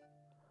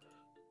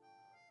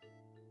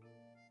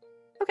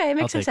 Okay,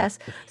 mixed success.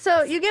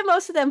 So you get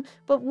most of them,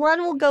 but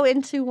one will go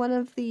into one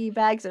of the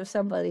bags of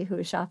somebody who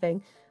is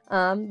shopping.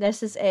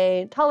 This is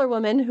a taller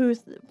woman who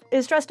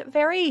is dressed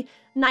very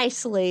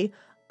nicely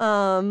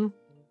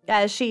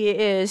as she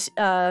is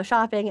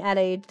shopping at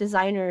a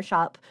designer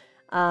shop.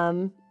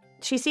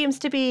 She seems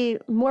to be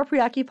more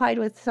preoccupied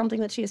with something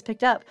that she has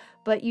picked up,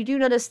 but you do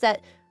notice that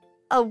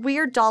a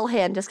weird doll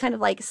hand just kind of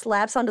like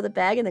slaps onto the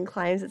bag and then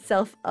climbs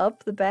itself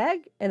up the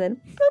bag and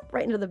then boop,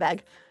 right into the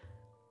bag.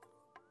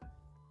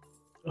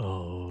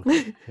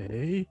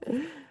 Okay.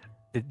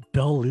 Did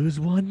Belle lose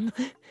one?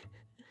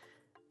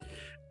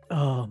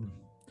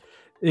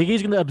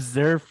 Iggy's gonna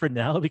observe for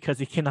now because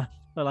he cannot,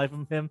 alive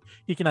from him,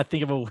 he cannot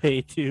think of a way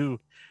to.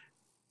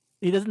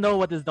 He doesn't know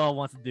what this doll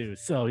wants to do,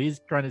 so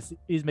he's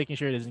making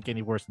sure it doesn't get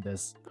any worse than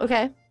this.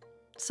 Okay.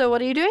 So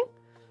what are you doing?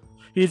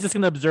 He's just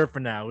gonna observe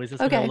for now. He's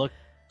just gonna look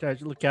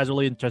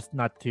casually and just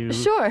not to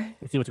Sure.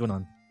 see what's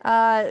going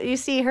on. You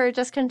see her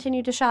just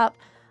continue to shop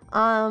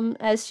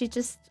as she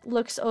just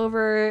looks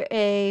over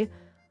a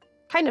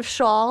kind of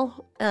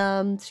shawl.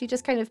 She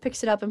just kind of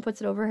picks it up and puts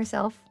it over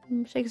herself,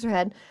 shakes her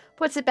head,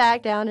 puts it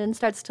back down, and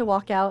starts to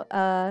walk out,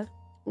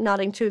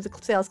 nodding to the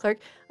sales clerk.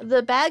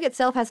 The bag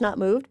itself has not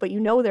moved, but you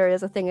know there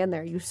is a thing in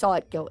there. You saw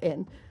it go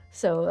in.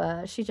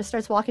 So she just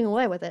starts walking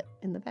away with it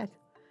in the bag.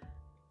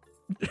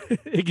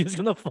 Iggy's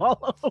gonna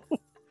follow.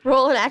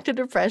 Roll an act of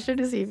depression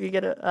to see if you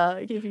get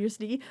if you're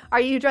sneaky.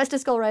 Are you dressed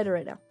as Skull Rider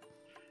right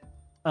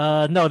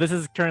now? No, this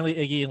is currently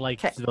Iggy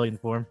in civilian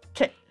form.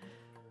 Okay.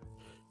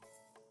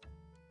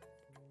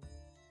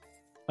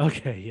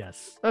 Okay,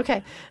 yes.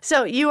 Okay.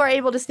 So you are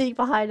able to sneak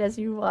behind as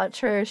you watch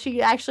her. She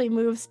actually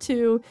moves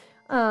to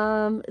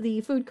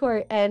the food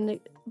court and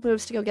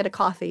moves to go get a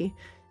coffee.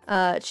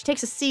 She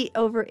takes a seat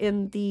over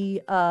in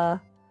the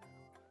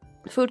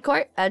food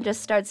court and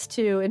just starts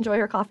to enjoy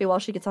her coffee while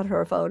she gets on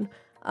her phone.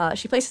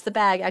 She places the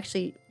bag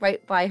actually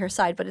right by her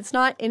side, but it's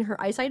not in her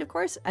eyesight, of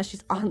course, as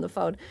she's on the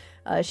phone.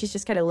 She's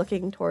just kind of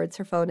looking towards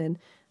her phone, and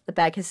the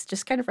bag is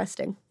just kind of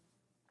resting.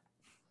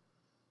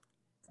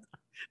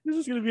 This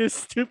is going to be a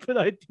stupid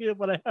idea,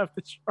 but I have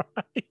to try.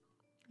 What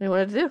do you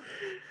want to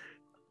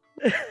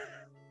do?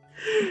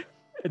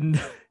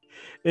 And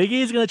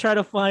Iggy's going to try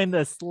to find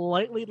he's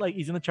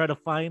going to try to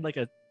find like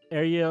an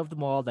area of the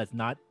mall that's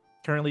not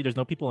currently, there's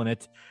no people in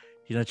it.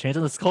 He's going to change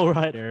on the Skull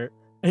Rider,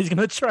 and he's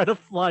going to try to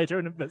fly,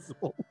 turn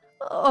invisible.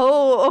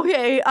 Oh,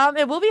 okay.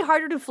 It will be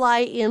harder to fly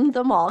in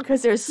the mall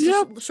because there's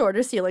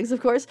shorter ceilings, of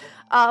course.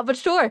 But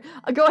sure,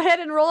 go ahead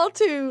and roll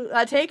to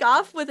take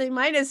off with a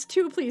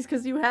 -2, please,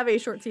 because you have a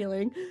short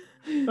ceiling.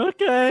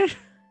 Okay.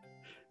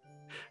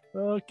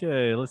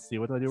 Okay, let's see.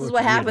 What do I do? This is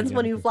what happens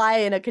when you fly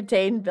in a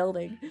contained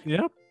building.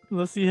 Yep.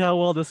 Let's see how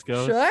well this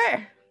goes.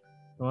 Sure.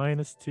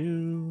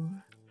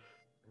 -2.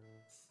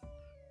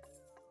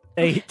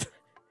 8.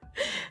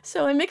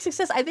 So in mixed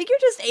success, I think you're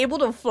just able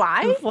to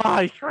fly.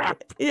 Fly,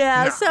 crap.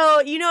 Yeah, so,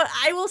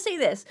 I will say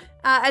this.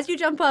 As you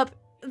jump up,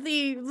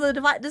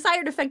 the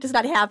desired effect does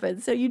not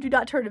happen, so you do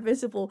not turn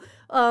invisible.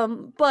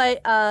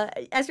 But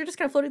as you're just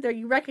kind of floating there,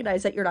 you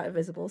recognize that you're not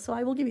invisible, so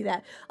I will give you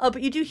that.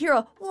 But you do hear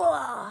a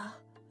whoa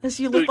as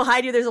you look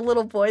behind you. There's a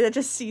little boy that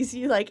just sees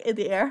you like in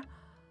the air.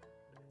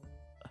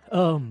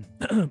 Hello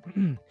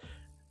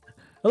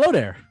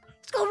there.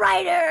 Skull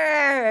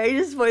Rider! He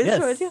just points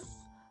towards you.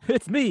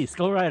 It's me,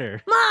 Skull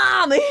Rider.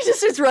 Mom! And he just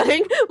starts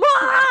running.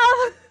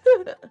 Mom!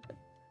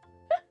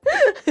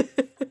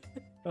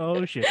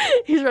 Oh shit.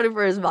 He's running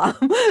for his mom.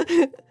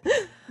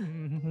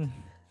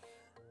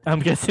 I'm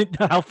guessing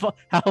how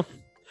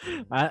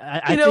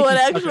I you know what,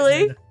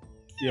 actually?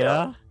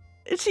 Yeah?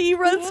 She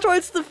runs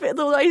towards the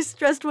nice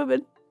dressed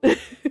woman.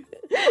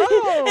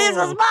 Oh! It's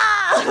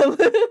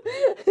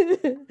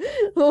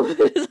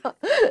his mom.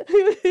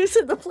 He's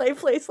in the play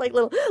place, like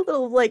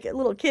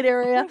little kid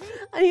area,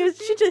 and he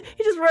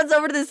just runs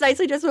over to this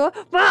nicely dressed woman.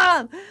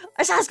 Mom,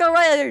 I saw Skull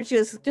Rider. And she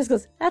just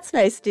goes, "That's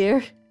nice,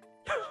 dear."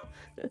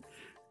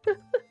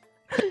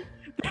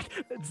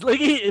 It's like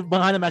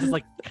behind the mask is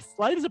like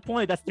slightly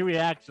disappointed. That's the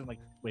reaction. Like,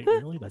 wait,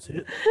 really? That's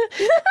it?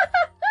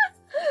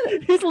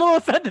 He's a little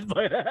offended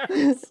by that.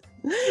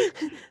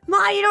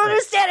 Ma, you don't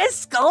understand. It's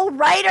Skull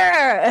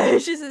Rider.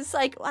 She's just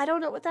like, I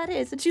don't know what that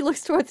is, and she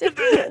looks towards him.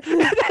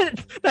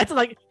 That's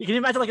like, you can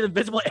imagine like an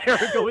invisible arrow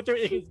going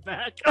through his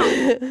back.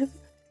 And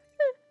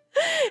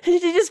he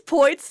just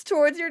points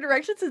towards your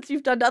direction since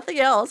you've done nothing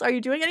else. Are you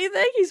doing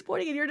anything? He's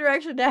pointing in your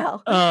direction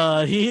now.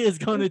 He is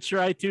going to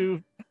try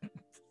to.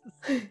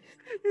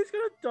 He's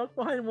gonna duck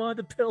behind one of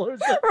the pillars.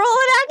 Roll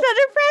an act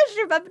under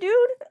pressure, my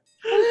dude.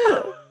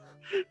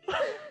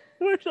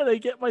 Where should I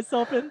get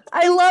myself in?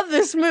 I love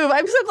this move.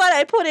 I'm so glad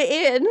I put it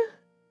in.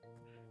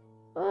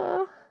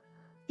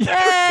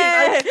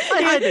 I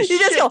had to you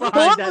just go,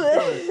 behind that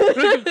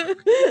pillar.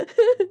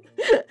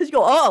 you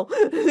go, oh,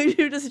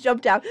 you just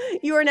jump down.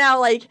 You are now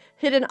like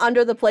hidden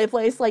under the play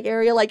place like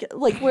area, like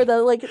where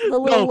the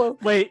little. No,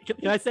 wait,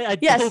 can I say I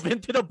dove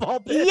into the ball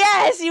pit?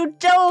 Yes, you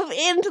dove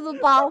into the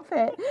ball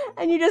pit,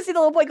 and you just see the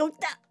little boy go.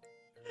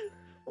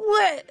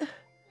 What?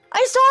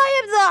 I saw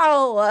him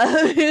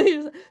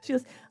though. She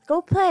goes,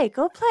 go play,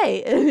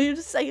 and you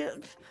just like.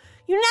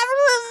 You never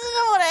listen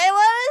to what I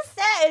want to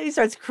say. And he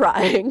starts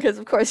crying because,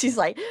 of course, he's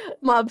like,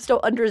 moms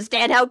don't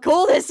understand how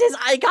cool this is.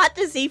 I got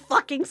to see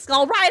fucking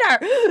Skull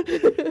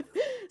Rider.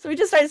 So he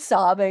just starts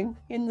sobbing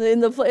in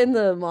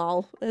the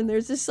mall, and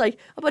there's just like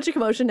a bunch of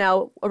commotion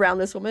now around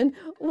this woman.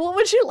 What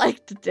would you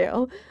like to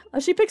do?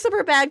 She picks up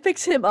her bag,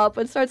 picks him up,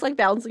 and starts like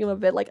bouncing him a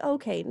bit. Like,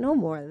 okay, no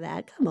more of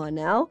that. Come on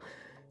now.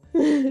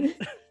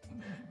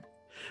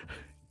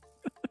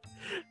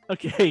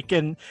 Okay,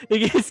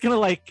 he's gonna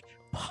like.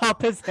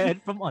 Pop his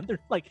head from under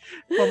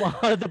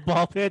the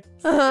ball pit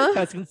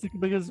as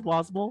quickly as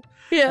possible.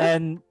 Yeah.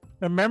 And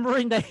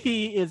remembering that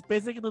he is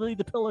basically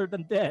the pillar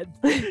than dead,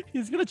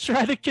 he's gonna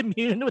try to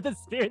commune with the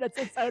spirit that's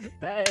inside the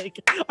bag.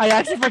 I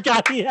actually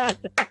forgot he had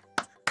that.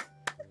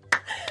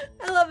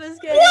 I love this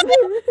game.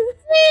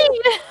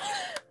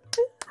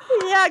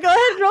 Yeah, go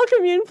ahead and roll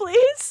commune,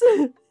 please.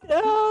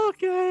 Yeah,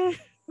 okay.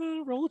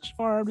 Roll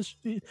charm.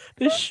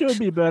 This should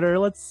be better.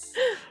 Let's.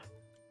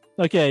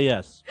 Okay,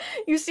 yes.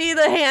 You see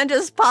the hand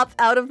just pop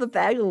out of the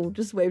bag and will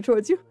just wave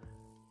towards you.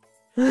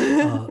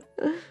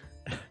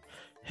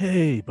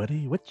 Hey,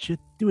 buddy, what you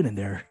doing in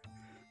there?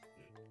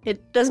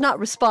 It does not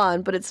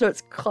respond, but it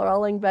starts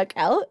crawling back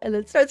out, and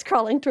it starts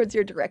crawling towards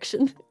your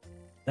direction.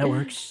 That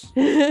works.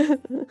 Yeah,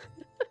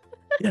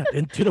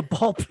 into the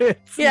ball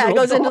pit. Yeah, it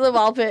goes into the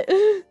ball pit.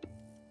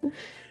 And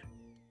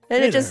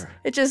hey it just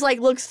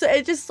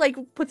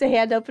puts a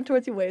hand up and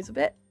towards you, waves a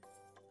bit.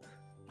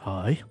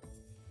 Hi.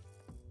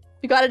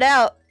 You got it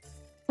out.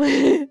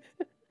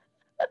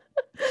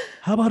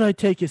 How about I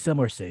take you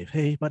somewhere safe?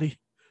 Hey, buddy.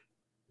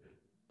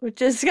 We're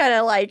just kind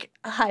of like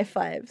high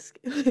fives.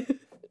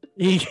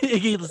 he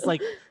just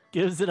like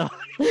gives it up.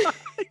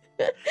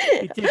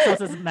 He takes off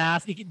his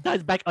mask. He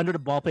dives back under the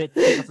ball pit.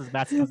 Takes off his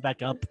mask. Comes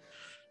back up.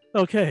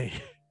 Okay.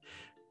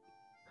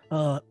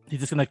 He's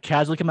just gonna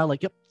casually come out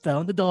like, "Yep,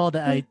 found the doll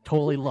that I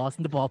totally lost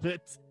in the ball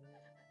pit."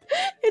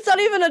 It's not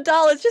even a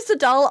doll. It's just a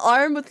doll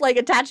arm with like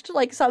attached to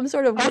like some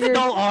sort of weird. A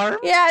doll arm?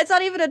 Yeah, it's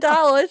not even a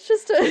doll. It's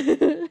just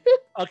a.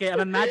 Okay, I'm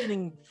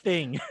imagining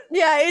thing.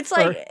 Yeah, it's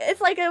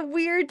like a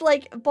weird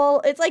like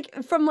ball. It's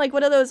like from like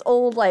one of those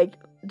old like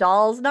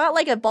dolls, not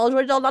like a ball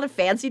joint doll, not a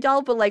fancy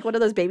doll, but like one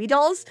of those baby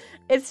dolls.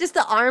 It's just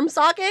the arm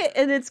socket,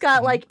 and it's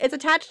got like it's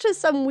attached to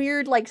some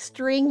weird like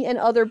string and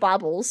other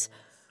baubles.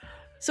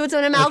 So it's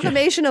an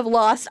amalgamation of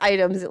lost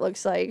items. It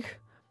looks like.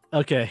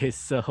 Okay,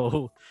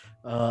 so.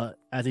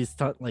 As he's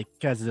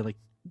casually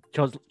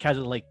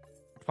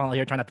finally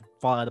here trying not to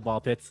fall out of the ball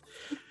pits,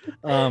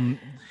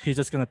 he's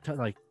just gonna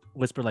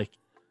whisper like,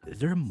 "Is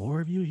there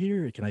more of you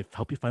here? Can I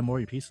help you find more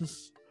of your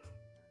pieces?"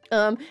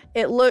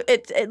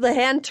 The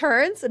hand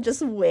turns and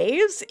just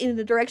waves in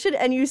the direction,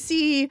 and you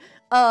see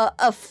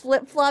a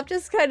flip flop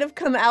just kind of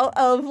come out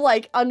of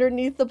like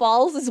underneath the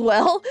balls as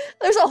well.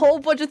 There's a whole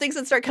bunch of things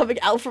that start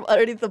coming out from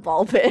underneath the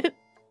ball pit.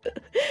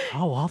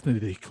 How often do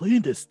they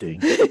clean this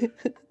thing?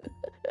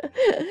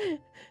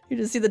 You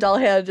just see the doll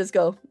hand just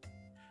go.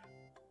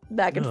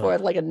 back and Ugh.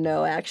 forth like a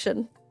no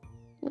action.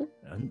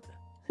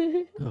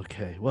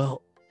 Okay,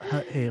 well,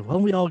 hey, why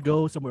don't we all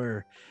go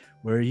somewhere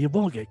where you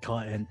won't get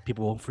caught and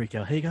people won't freak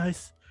out? Hey,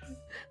 guys,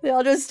 They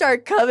all just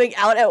start coming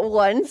out at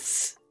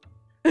once.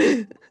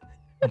 I'm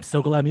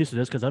so glad I'm used to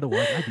this because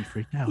otherwise I'd be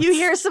freaked out. You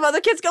hear some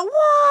other kids go,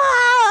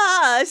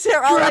 "Wah!" So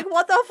they're all like,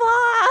 "What the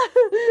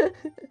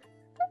fuck?"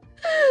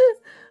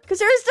 Because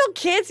there are still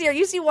kids here.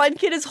 You see one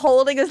kid is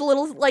holding a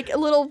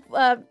little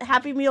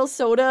Happy Meal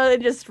soda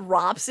and just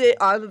drops it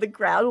onto the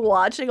ground,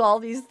 watching all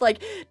these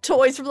like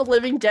toys from the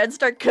living dead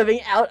start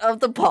coming out of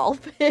the ball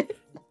pit.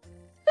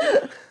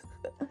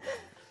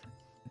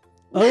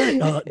 All right,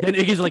 then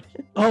Iggy's like,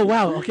 "Oh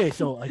wow, okay,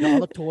 so I got all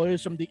the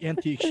toys from the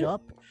antique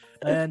shop,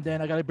 and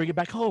then I gotta bring it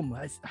back home.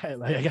 I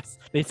guess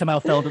they somehow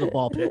fell into the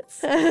ball pits."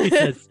 He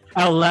says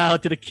out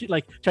loud to the kid,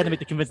 like trying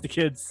to convince the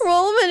kids.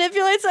 Roll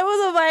manipulate some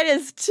with a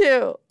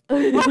 -2.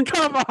 Oh,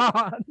 come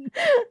on!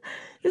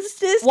 This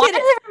Why kid,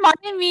 is it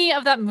reminding me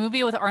of that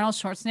movie with Arnold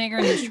Schwarzenegger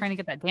and he's trying to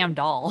get that damn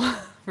doll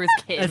for his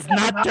kid? It's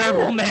not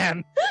Turbo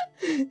Man.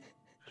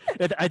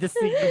 I just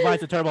think it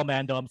reminds of Turbo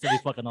Man, though. I'm so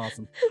fucking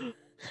awesome.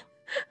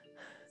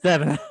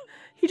 7.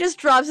 he just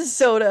drops his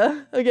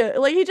soda again.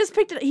 Like he just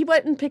picked it. He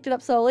went and picked it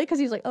up slowly because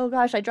he's like, "Oh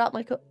gosh, I dropped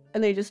my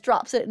and then he just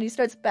drops it and he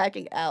starts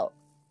backing out.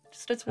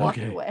 Just starts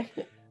walking Okay. away.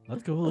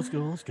 Let's go.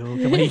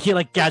 Come on, you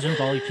like gathers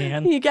all you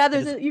can. You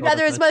gather Just you throw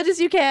gather the as much as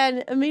you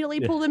can. Immediately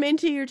Yeah. pull them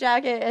into your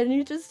jacket, and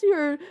you just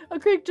hear a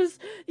creak. You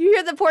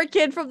hear the poor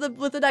kid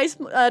with the nice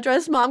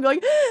dressed mom going,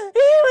 "He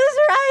was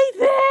right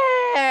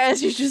there!"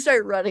 As you just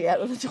start running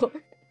out of the door.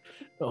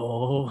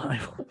 Oh, I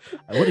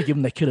would have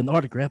given that kid an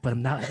autograph, but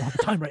I'm not all the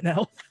time right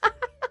now.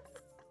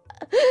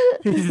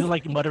 He's just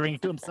like muttering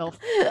to himself.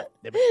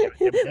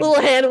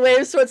 Little hand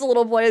waves towards the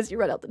little boy as you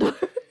run out the door.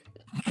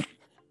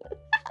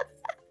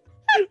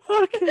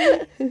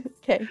 Okay.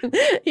 Okay,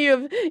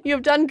 you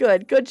have done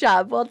good. Good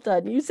job. Well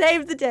done. You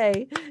saved the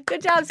day.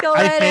 Good job, Skull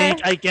I Rider.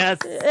 think. I guess.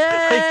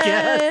 I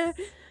guess.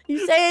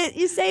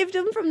 You saved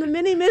him from the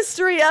mini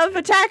mystery of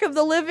Attack of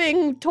the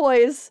Living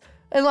toys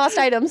and lost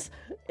items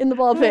in the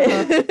ball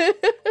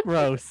pit.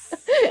 Gross.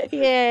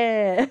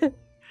 Yeah.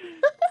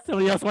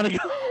 Somebody else want to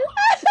go?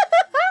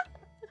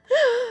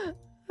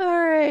 All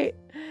right.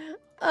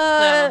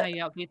 I don't know how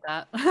you outbeat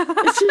that.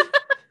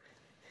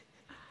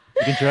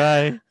 You can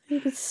try. You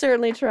could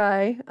certainly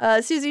try.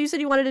 Susie, you said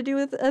you wanted to do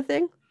a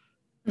thing?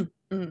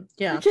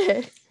 Yeah.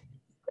 Okay.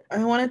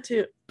 I wanted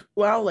to,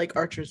 while like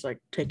Archer's like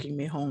taking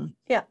me home.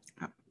 Yeah.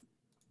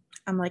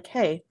 I'm like,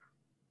 hey,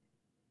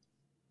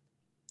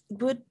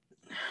 I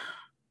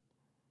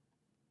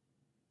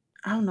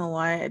don't know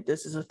why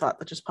this is a thought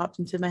that just popped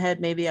into my head.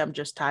 Maybe I'm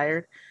just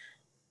tired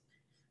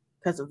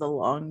because of the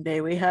long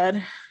day we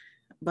had.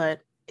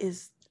 But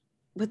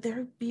would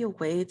there be a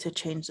way to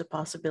change the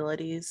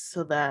possibilities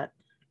so that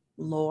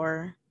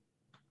Lore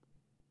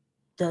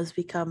does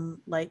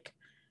become like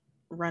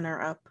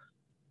runner-up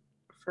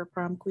for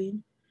Prom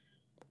Queen?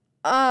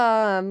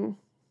 I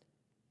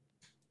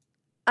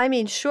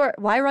mean, sure.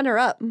 Why runner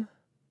up?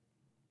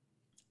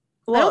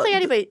 I don't think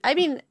anybody. I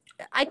mean,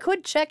 I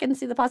could check and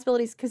see the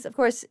possibilities because, of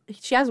course,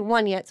 she hasn't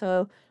won yet,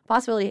 so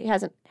possibility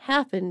hasn't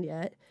happened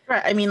yet.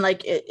 Right. I mean,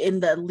 like in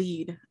the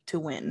lead to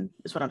win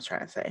is what I'm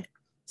trying to say.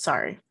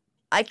 Sorry.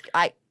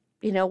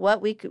 You know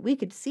what? We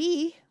could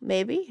see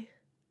maybe.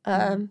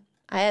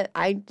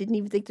 I didn't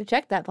even think to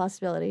check that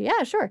possibility.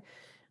 Yeah, sure.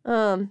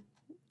 All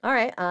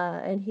right.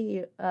 And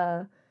he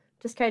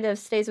just kind of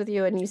stays with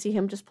you, and you see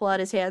him just pull out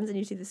his hands, and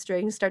you see the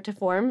strings start to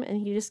form,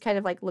 and he just kind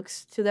of like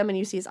looks to them, and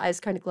you see his eyes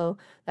kind of glow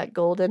that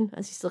golden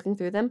as he's looking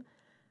through them.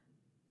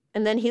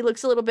 And then he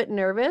looks a little bit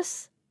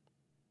nervous,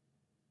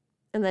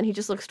 and then he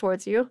just looks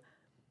towards you.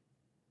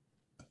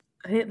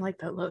 I didn't like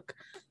that look.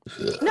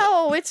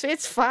 No,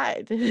 it's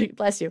fine.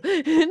 Bless you.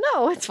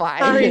 No, it's fine.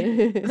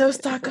 Sorry. Those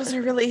tacos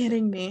are really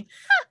hitting me.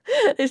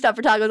 They stop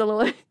for tacos on the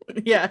way.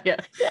 Yeah.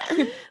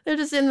 They're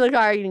just in the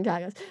car eating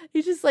tacos.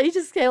 He just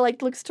kind of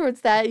like looks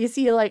towards that. You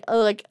see like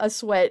a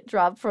sweat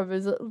drop from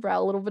his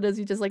brow a little bit as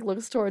he just like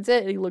looks towards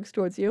it, and he looks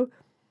towards you.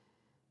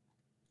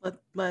 What's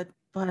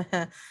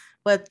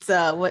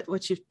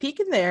you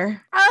peeking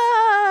there?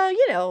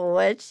 You know,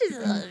 it's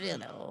just you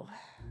know.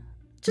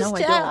 Just,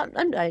 No, I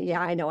don't.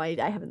 I know. I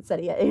haven't said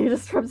it yet. He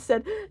just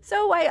said.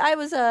 So I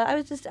was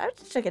just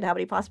checking how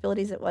many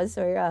possibilities it was.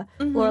 So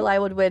Lorelei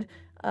would win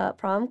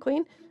Prom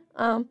Queen.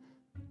 A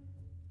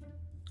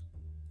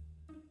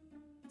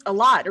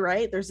lot,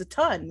 right? There's a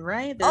ton,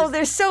 right?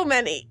 There's so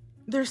many.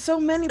 There's so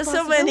many So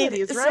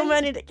possibilities, many. right? So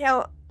many to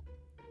count.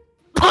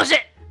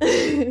 Bullshit!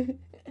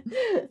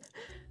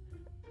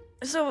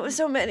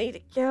 so many to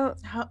count.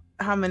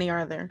 How many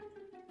are there?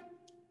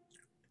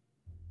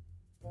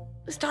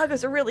 Those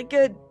tacos are really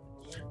good.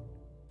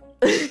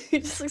 He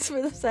just looks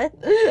for the set.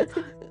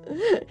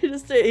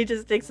 He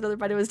just takes another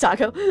bite of his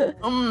taco.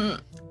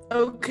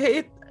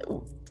 Okay.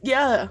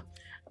 Yeah.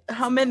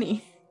 How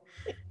many?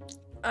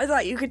 I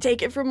thought you could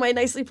take it from my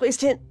nicely placed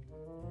hint.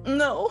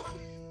 No.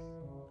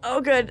 Oh,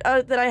 good.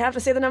 Then I have to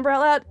say the number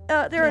out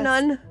loud. There are Yes.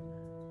 none.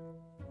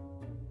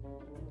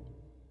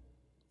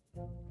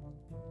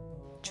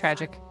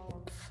 Tragic.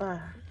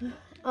 Fuck.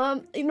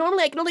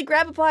 Normally I can only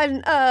grab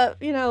upon,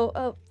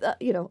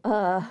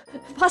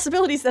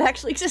 possibilities that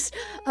actually exist.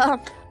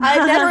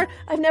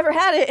 I've never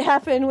had it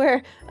happen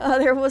where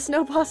there was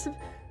no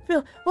possibility.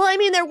 Well, I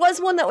mean, there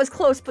was one that was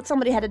close, but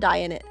somebody had to die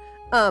in it.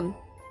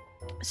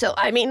 So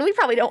I mean, we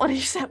probably don't want to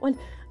use that one.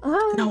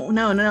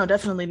 No,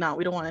 definitely not.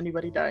 We don't want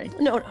anybody dying.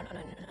 No.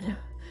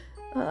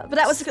 But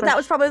that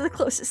was probably the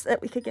closest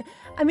that we could get.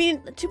 I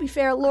mean, to be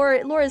fair,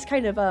 Laura's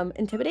kind of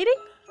intimidating.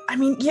 I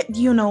mean, yeah,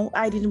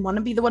 I didn't want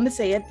to be the one to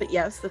say it, but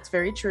yes, that's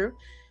very true.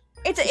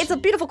 It's a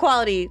beautiful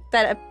quality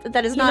that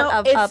is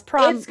not a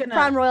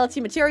prom royalty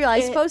material,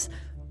 I suppose.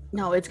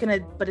 No, it's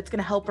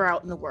gonna help her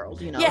out in the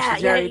world. Yeah,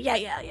 she's very yeah.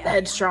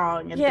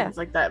 headstrong and things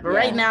like that. But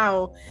right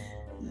now,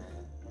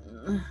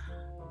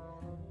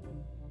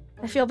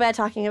 I feel bad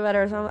talking about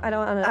her, so I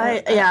don't want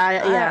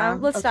to.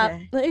 Let's stop.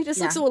 He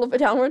just looks a little bit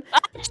downward.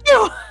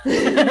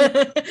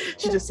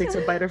 She just takes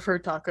a bite of her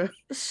taco.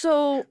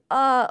 So,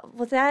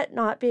 with that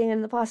not being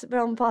in the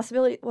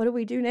possibility, what do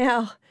we do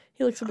now?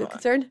 He looks a bit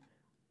concerned.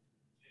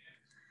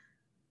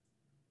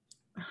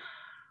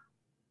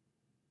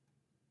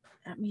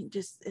 I mean,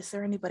 is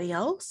there anybody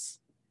else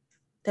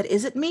that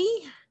isn't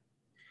me?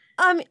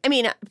 I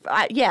mean,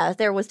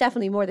 there was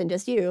definitely more than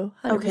just you.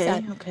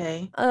 100%.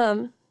 Okay.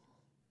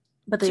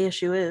 But the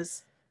issue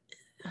is,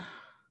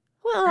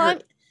 well,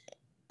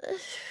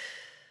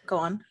 go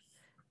on.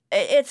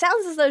 It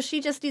sounds as though she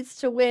just needs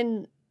to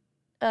win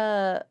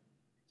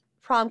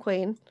Prom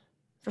Queen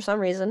for some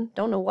reason.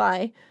 Don't know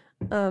why.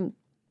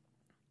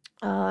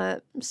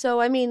 So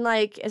I mean,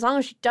 like, as long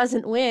as she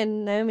doesn't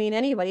win, I mean,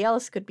 anybody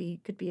else could be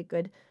a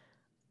good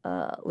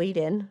lead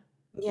in.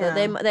 Yeah.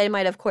 So they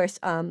might, of course,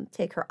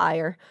 take her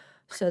ire.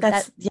 So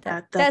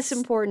that's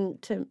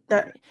important to.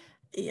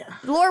 Yeah.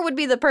 Laura would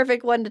be the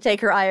perfect one to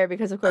take her ire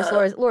because, of course,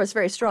 Laura's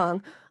very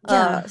strong.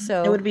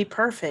 So it would be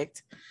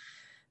perfect.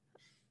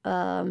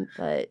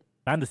 But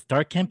time to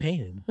start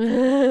campaigning.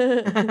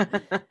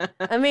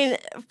 I mean,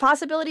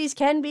 possibilities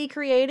can be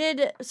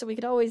created, so we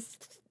could always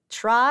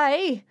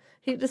try.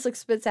 He just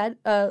looks a bit sad.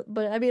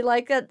 But I mean,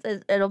 like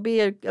it'll be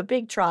a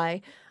big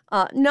try.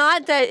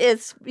 Not that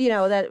it's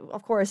that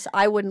of course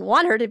I wouldn't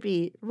want her to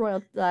be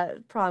royal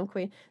prom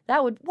queen.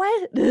 That would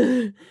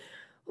what.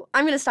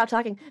 I'm gonna stop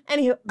talking.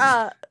 Anywho,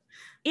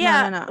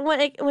 No. When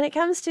it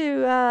comes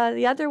to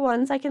the other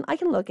ones, I can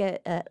look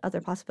at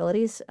other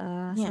possibilities.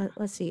 So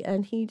let's see.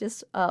 And he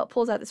just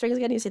pulls out the strings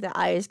again. You see the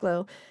eyes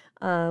glow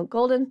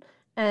golden,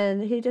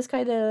 and he just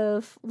kind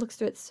of looks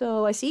through it.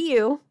 So I see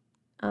you.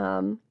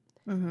 You're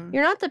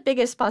not the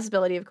biggest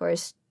possibility, of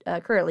course.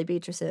 Currently,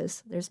 Beatrice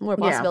is. There's more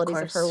possibilities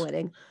of her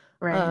winning.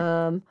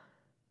 Right.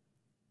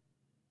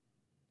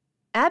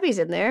 Abby's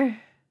in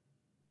there.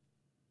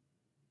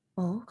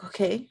 Oh,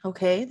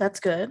 okay, that's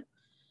good.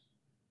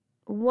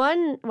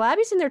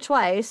 Abby's in there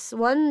twice.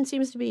 One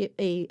seems to be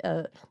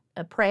a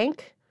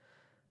prank,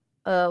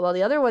 while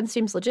the other one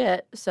seems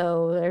legit.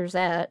 So there's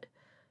that.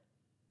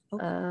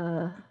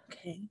 Okay.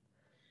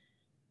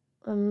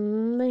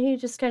 He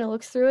just kind of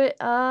looks through it.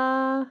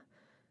 And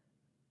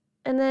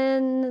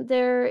then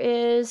there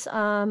is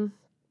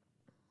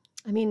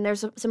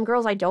there's some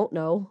girls I don't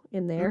know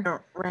in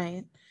there.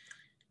 Right.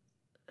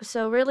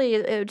 So really,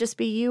 it would just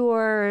be you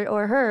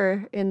or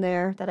her in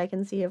there that I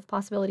can see of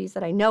possibilities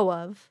that I know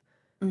of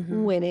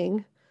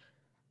winning.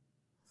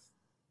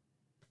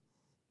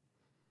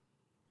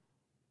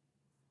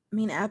 I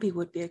mean, Abby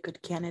would be a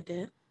good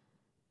candidate.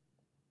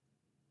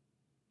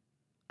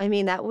 I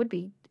mean, that would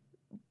be.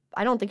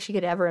 I don't think she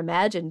could ever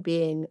imagine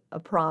being a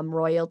prom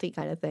royalty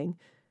kind of thing.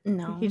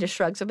 No. He just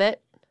shrugs a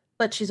bit.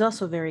 But she's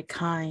also very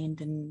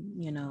kind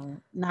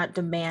and, not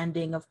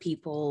demanding of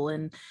people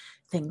and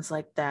things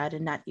like that,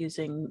 and not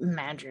using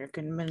magic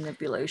and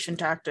manipulation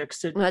tactics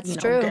to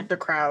get the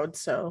crowd.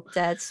 So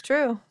that's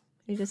true.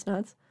 He just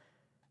nods.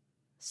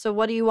 So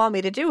what do you want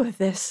me to do with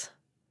this?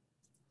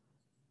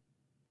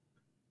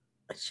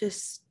 It's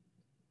just,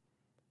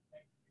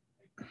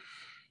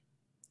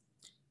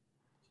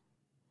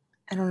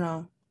 I don't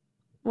know.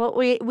 Well,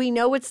 we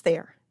know it's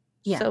there.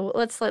 Yeah. So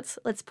let's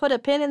put a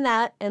pin in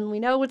that, and we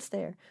know it's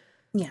there.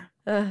 Yeah.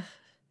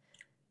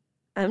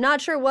 I'm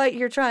not sure what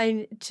you're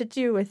trying to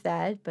do with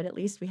that, but at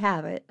least we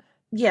have it.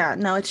 Yeah.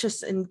 No, it's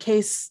just in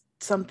case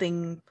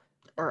something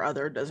or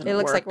other doesn't work.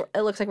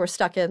 It looks like we're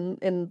stuck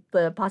in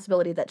the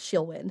possibility that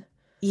she'll win.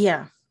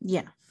 Yeah.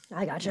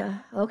 I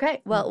gotcha.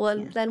 Okay.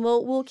 Well, then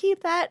we'll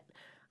keep that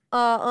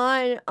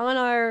on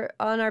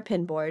our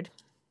pin board.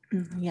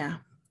 Yeah.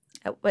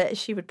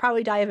 She would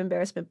probably die of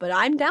embarrassment, but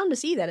I'm down to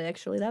see that.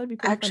 Actually, that would be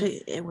pretty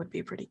funny. It would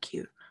be pretty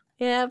cute.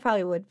 Yeah, it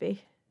probably would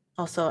be.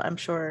 Also, I'm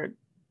sure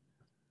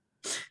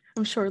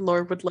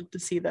Lord would love to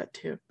see that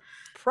too.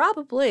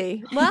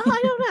 Probably. Well, I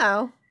don't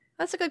know.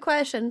 That's a good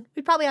question.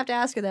 We'd probably have to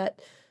ask her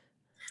that.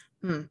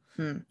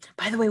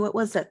 By the way, what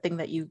was that thing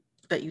that you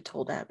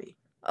told Abby?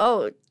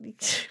 Oh,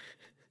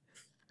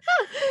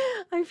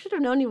 I should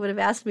have known you would have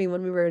asked me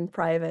when we were in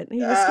private. He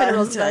just kind of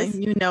rolls his eyes.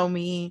 You know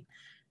me.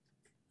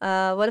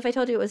 What if I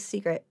told you it was a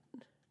secret?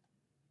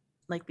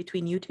 Like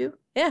between you two?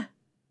 Yeah.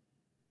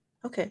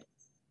 Okay.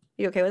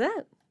 You okay with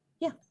that?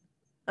 Yeah.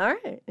 All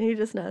right. And he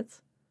just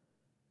nods.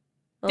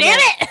 Damn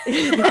it!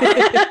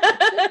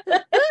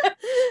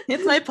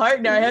 It's my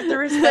partner. I have to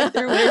respect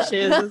their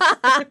wishes. It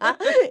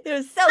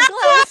was so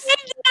close.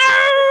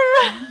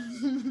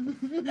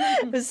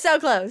 It was so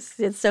close.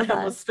 It's so I fun.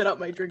 almost spit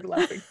out my drink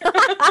laughing. All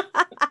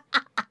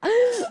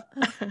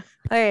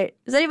right.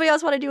 Does anybody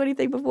else want to do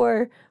anything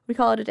before we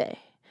call it a day?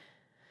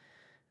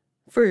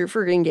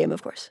 For in-game,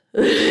 of course.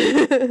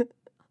 Laura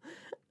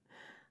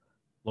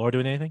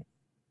doing anything?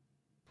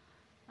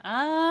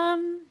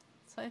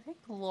 So I think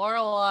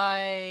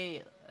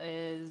Lorelei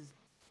is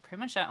pretty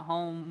much at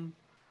home.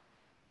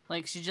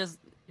 Like she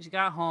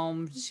got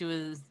home, she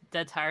was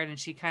dead tired, and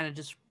she kind of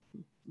just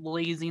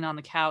lazing on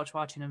the couch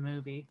watching a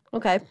movie.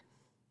 Okay.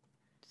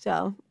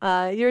 So,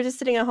 you're just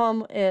sitting at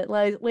home,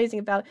 lazing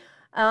about.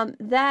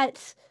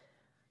 That,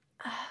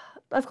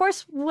 of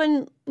course,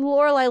 when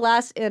Lorelei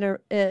last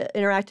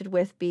interacted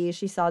with Bea,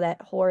 she saw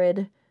that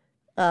horrid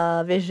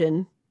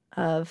vision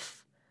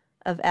of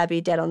Abby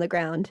dead on the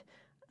ground.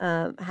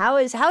 How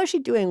is she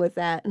doing with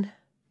that?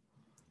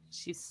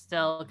 She's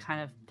still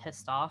kind of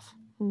pissed off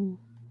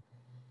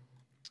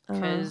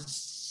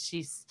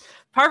because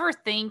part of her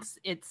thinks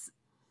it's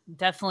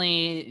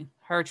definitely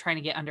her trying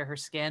to get under her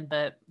skin,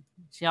 but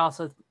she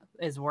also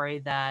is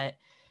worried that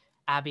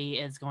Abby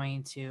is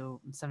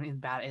something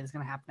bad is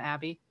going to happen to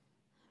Abby.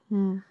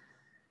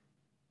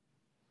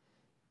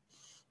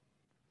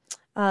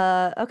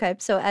 Okay,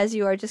 so as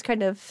you are just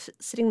kind of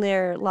sitting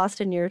there lost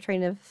in your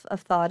train of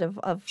thought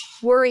of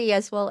worry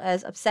as well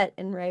as upset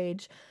and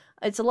rage,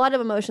 it's a lot of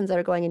emotions that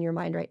are going in your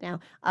mind right now.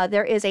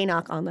 There is a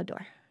knock on the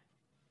door.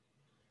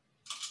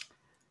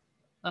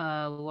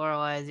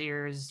 Lorelei's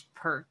ears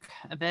perk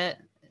a bit.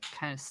 It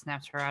kind of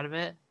snaps her out of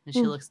it, and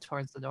she looks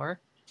towards the door.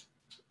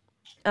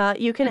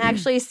 You can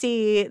actually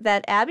see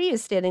that Abby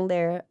is standing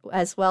there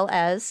as well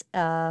as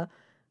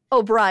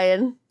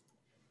O'Brien.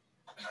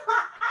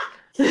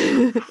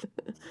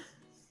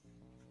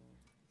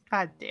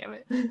 God damn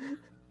it.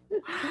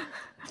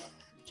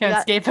 Can't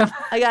escape him.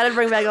 I gotta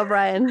bring back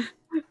O'Brien.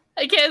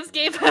 I can't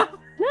escape him.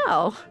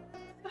 No.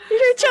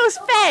 You chose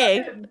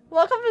Faye.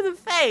 Welcome to the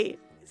Faye.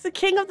 He's the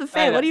king of the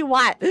Faye. What do you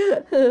want?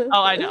 Oh,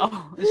 I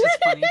know. It's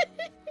just funny.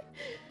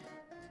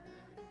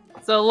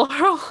 So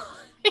Lorelei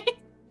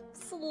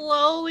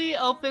slowly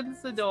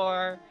opens the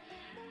door.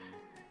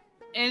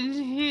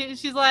 And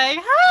she's like,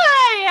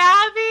 "Hi,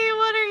 Abby.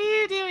 What are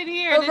you doing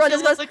here?" O'Brien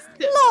just goes,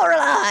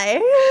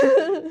 Lorelei.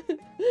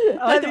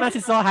 I like the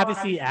message. So happy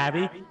to see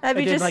Abby.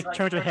 Abby and just then,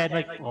 turns her head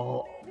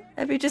oh.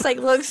 Abby just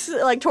looks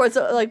towards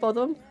both of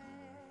them.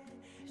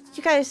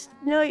 You guys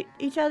know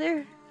each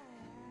other?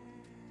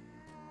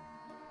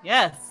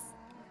 Yes.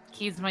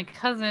 He's my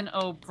cousin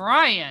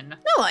O'Brien.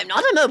 No, I'm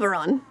not. I'm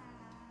Oberon.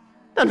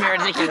 Don't be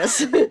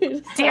ridiculous.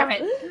 Damn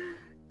it.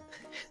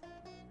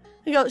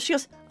 She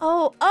goes,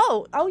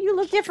 oh, you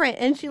look different.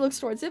 And she looks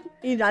towards him.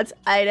 He nods.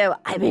 I know,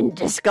 I'm in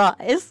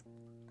disguise.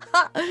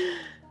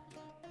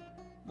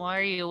 Why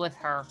are you with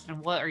her?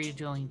 And what are you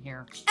doing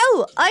here?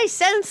 Oh, I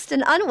sensed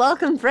an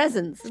unwelcome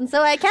presence. And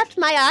so I kept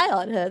my eye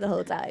on her the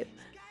whole time.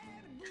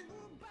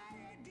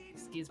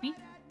 Excuse me?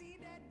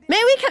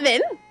 May we come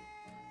in?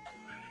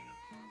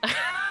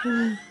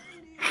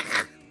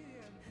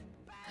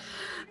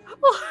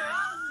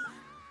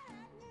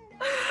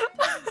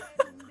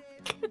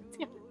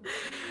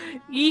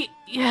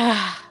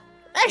 Yeah.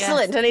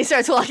 Excellent. Yes. And he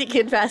starts walking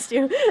in past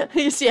you.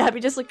 You see Abby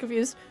just look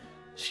confused.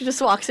 She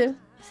just walks in.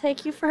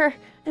 Thank you for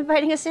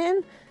inviting us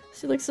in.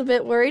 She looks a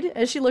bit worried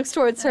as she looks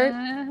towards her.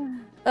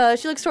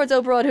 She looks towards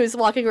Oberon, who's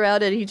walking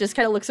around, and he just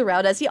kind of looks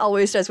around as he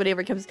always does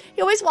whenever he comes.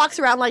 He always walks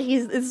around like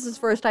this is his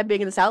first time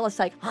being in this house. It's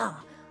like,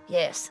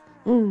 yes.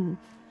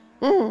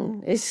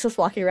 He's just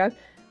walking around.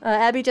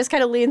 Abby just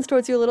kind of leans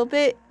towards you a little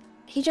bit.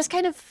 He just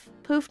kind of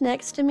poofed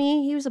next to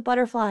me. He was a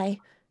butterfly. It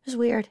was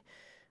weird.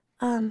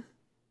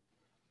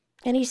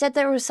 And he said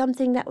there was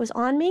something that was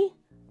on me.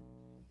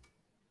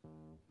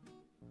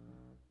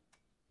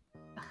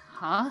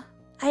 Huh?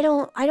 I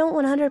don't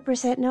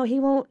 100% know. He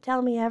won't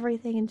tell me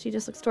everything. And she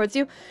just looks towards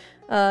you.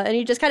 And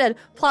he just kind of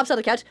plops on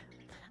the couch.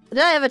 Did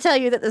I ever tell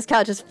you that this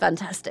couch is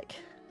fantastic?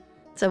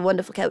 It's a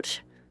wonderful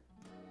couch.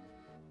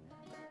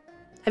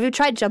 Have you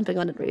tried jumping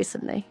on it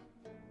recently?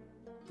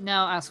 No,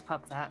 ask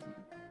Pup that.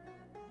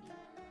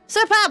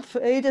 Sir Pup!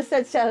 And he just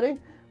starts shouting.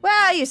 Where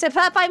are you, Sir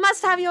Pup? I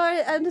must have your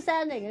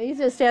understanding. And he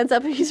just stands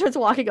up and he starts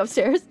walking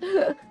upstairs.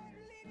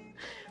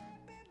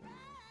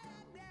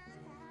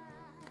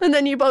 And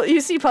then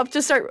you see Pup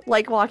just start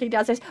walking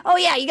downstairs. Oh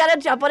yeah, you gotta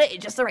jump on it in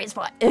just the right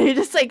spot. And he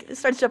just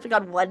starts jumping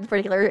on one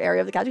particular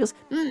area of the couch. He goes,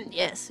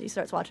 yes. He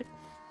starts watching.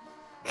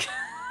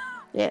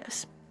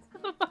 Yes.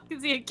 What the fuck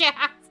is he, a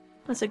cat?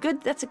 That's a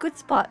good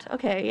spot.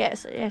 Okay,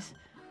 yes.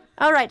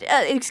 All right,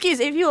 excuse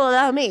if you will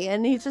allow me.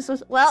 And he just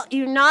goes, well,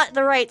 you're not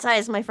the right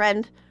size, my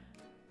friend.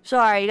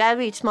 Sorry, you gotta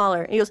be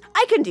smaller. And he goes,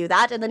 I can do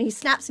that. And then he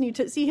snaps and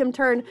you see him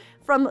turn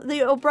from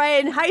the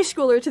O'Brien high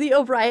schooler to the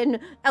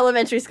O'Brien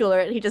elementary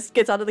schooler. And he just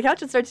gets onto the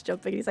couch and starts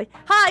jumping. He's like,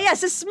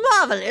 yes, it's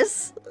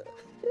marvelous.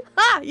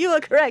 You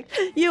were correct.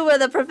 You were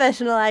the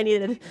professional I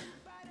needed.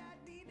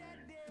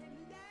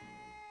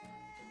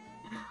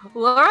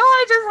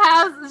 Lorelei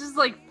just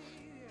like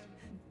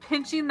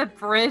pinching the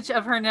bridge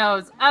of her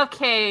nose.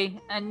 Okay,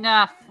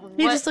 enough.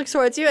 He just looks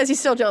towards you as he's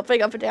still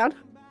jumping up and down.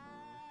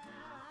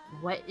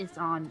 What is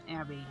on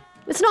Abby?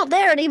 It's not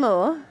there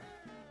anymore.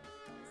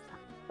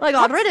 I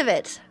got rid of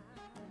it.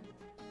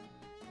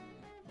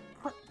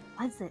 What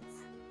was it?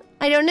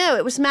 I don't know.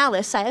 It was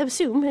malice, I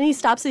assume. And he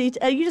stops and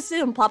you just see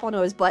him plop onto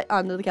his butt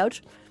onto the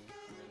couch.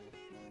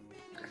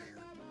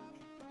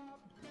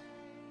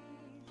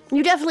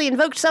 You definitely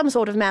invoked some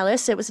sort of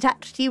malice. It was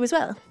attached to you as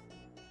well.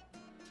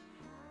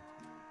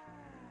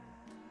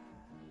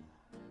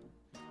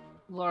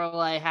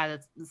 Lorelei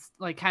had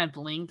like kind of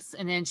blinks,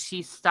 and then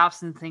she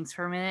stops and thinks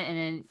for a minute,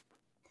 and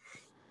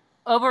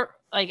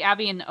then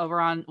Abby and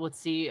Oberon would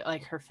see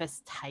like her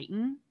fist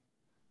tighten,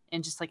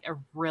 and just like a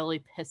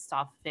really pissed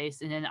off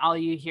face, and then all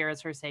you hear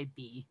is her say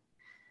 "B."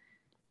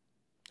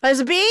 There's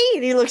a bee,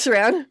 and he looks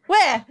around.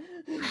 Where?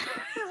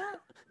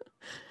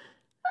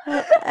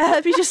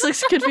 Abby just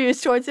looks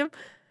confused towards him.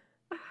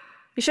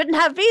 You shouldn't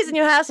have bees in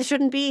your house. They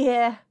shouldn't be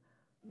here.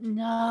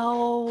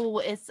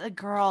 No, it's a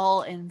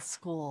girl in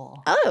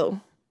school. Oh.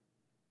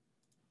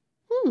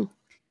 I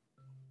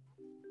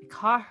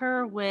caught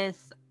her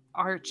with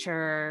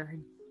Archer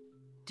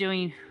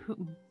doing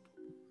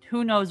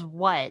who knows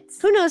what.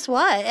 Who knows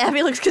what?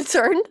 Abby looks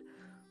concerned.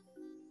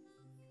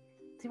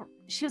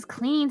 She was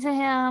clinging to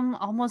him,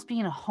 almost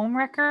being a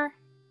homewrecker.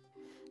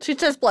 She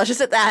just blushes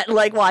at that and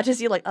like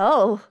watches you like,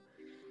 oh.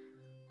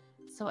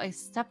 So I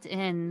stepped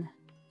in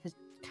to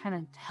kind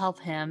of help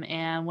him,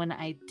 and when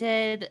I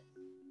did,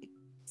 it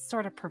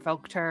sort of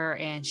provoked her,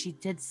 and she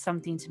did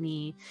something to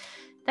me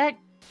that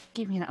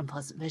gave me an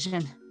unpleasant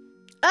vision.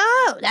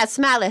 Oh, that's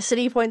malice, and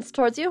he points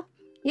towards you.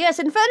 Yes,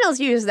 Infernals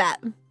use that.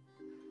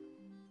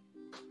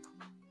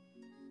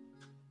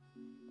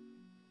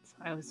 So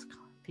I was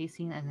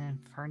facing an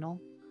infernal.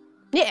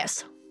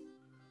 Yes.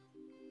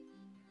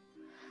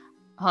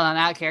 Hold on,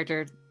 out of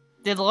character.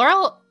 Did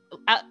Laurel...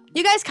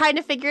 You guys kind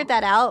of figured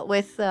that out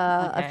with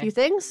a Okay. few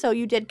things, so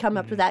you did come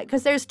up with that.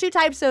 Because there's two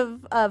types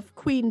of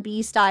Queen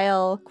Bee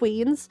style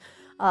queens.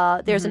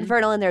 There's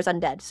Infernal and there's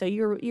Undead. So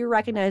you're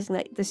recognizing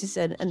that this is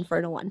an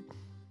Infernal one.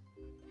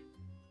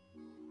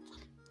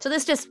 So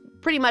this just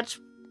pretty much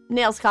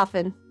nails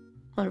coffin,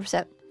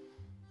 100%.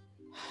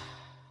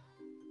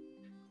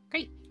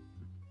 Great.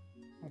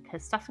 I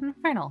pissed off an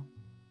infernal.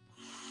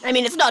 I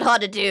mean, it's not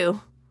hard to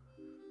do.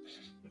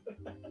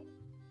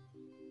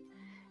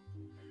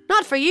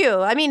 Not for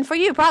you. I mean, for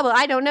you, probably.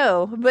 I don't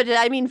know. But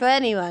I mean, for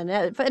anyone.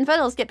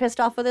 Infernals get pissed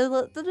off for the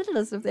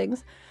littlest of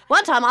things.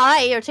 One time,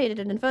 I irritated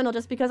an Infernal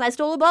just because I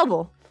stole a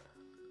bubble.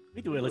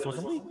 We do it, let's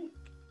go.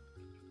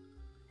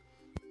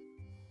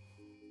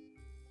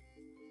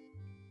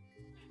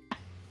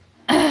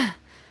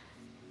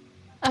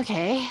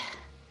 Okay.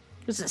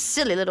 It was a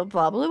silly little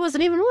bauble. It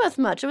wasn't even worth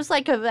much. It was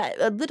like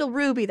a little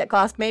ruby that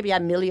cost maybe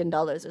 $1 million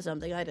or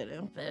something. I don't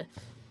know.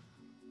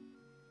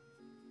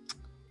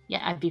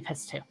 Yeah, I'd be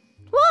pissed too.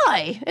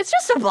 Why? It's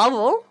just a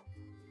bubble.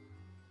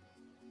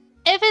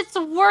 If it's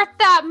worth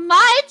that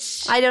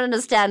much! I don't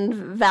understand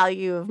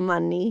value of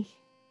money.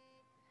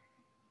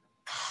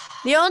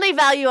 The only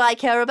value I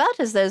care about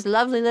is those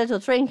lovely little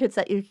trinkets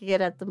that you can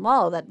get at the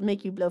mall that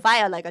make you blow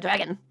fire like a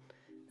dragon.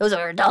 Those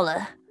are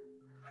 $1.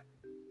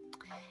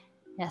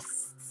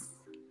 Yes.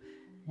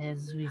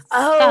 As we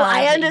Oh, saw,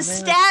 I they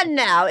understand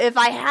now. If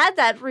I had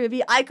that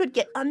ruby, I could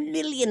get 1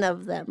 million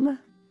of them.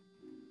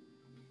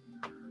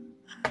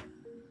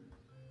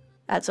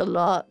 That's a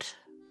lot.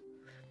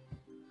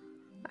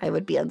 I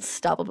would be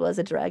unstoppable as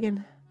a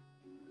dragon.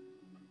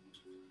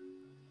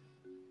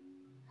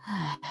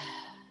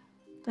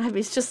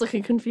 Abby's just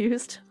looking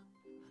confused.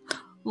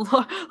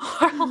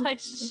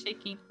 Lorelei's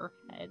shaking her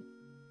head.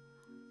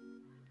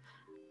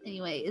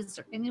 Anyway, is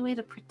there any way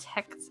to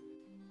protect?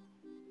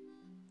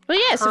 Well,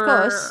 yes, of her...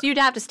 course. You'd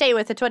have to stay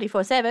with it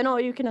 24/7,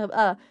 or you can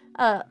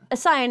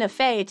assign a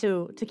fae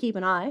to keep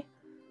an eye.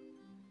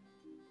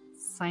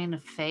 Sign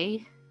of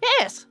Fae?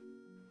 Yes.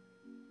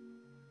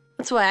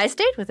 That's why I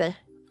stayed with it.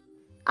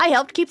 I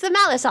helped keep the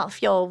malice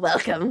off. You're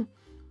welcome.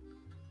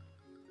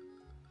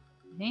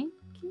 Thank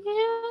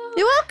you.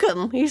 You're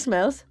welcome. He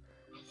smells.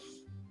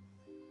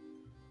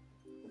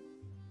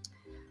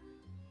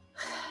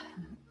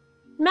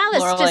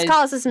 Malice just Lorelei-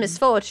 causes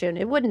misfortune.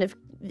 It wouldn't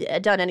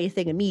have done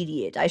anything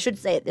immediate. I should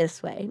say it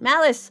this way.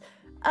 Malice,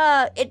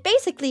 it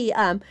basically,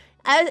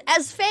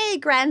 as Fae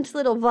grant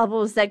little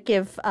bubbles that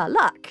give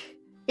luck,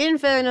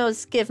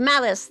 Infernos give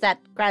malice that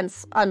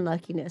grants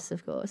unluckiness,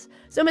 of course.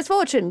 So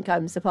misfortune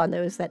comes upon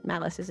those that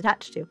malice is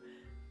attached to.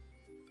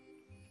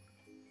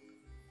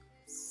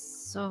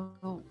 So,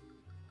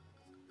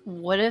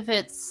 what if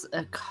it's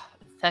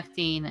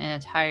affecting an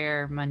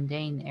entire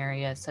mundane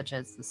area, such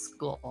as the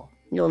school?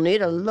 You'll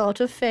need a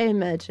lot of Fae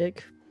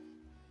magic.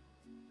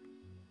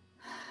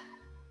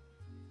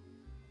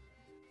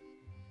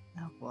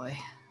 Oh boy.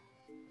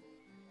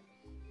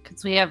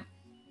 Because we have...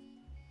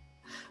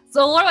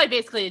 So Lorelei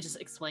basically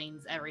just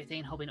explains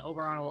everything, hoping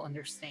Oberon will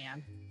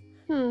understand.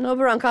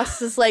 Oberon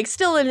Costas is like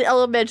still in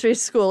elementary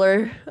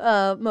schooler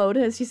mode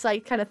as he's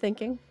like kind of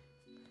thinking.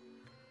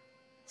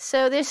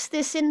 So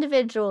this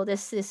individual,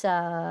 this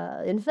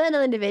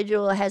infernal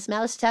individual has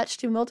malice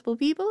attached to multiple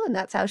people, and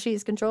that's how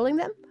she's controlling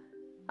them?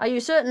 Are you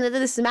certain that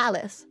this is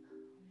malice?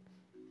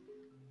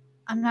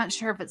 I'm not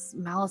sure if it's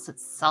malice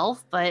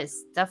itself, but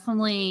it's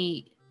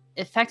definitely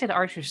affected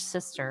Archer's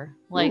sister.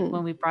 Like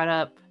when we brought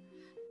up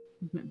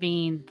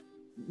making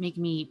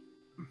me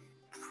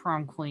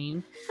prom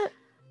queen.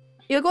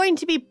 You're going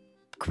to be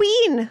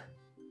queen.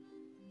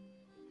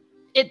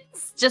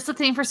 It's just a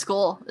thing for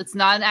school. It's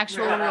not an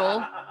actual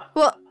rule.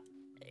 Well,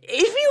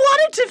 if you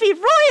wanted to be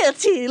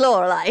royalty,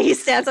 Lorelei, he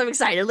stands up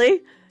excitedly.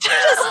 You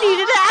just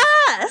needed to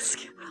ask.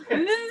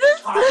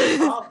 This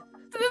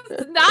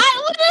is not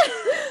what it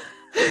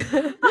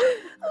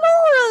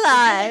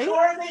Lorelei!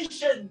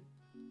 Coronation!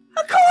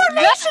 A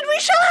coronation we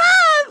shall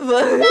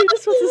have! He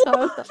just puts his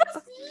arm up.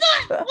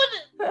 not what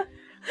it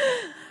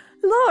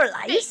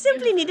Lorelei, you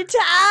simply needed to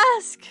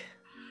ask.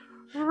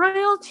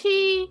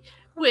 Royalty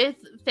with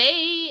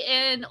Fae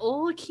and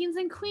old kings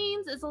and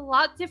queens is a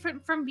lot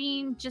different from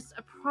being just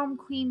a prom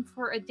queen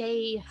for a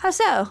day. How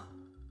so?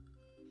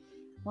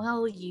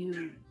 Well,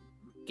 you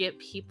get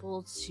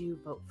people to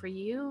vote for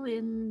you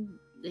and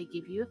they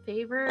give you a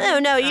favor. Oh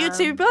no, you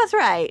two both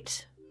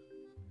right.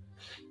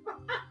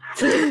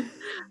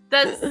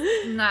 That's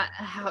not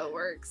how it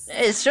works.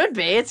 It should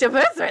be. It's your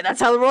birthright.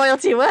 That's how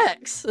royalty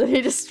works.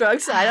 He just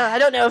strokes. I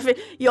don't know if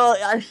your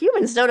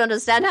humans don't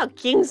understand how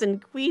kings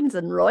and queens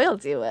and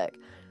royalty work.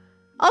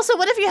 Also,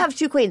 what if you have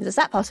two queens? Is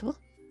that possible?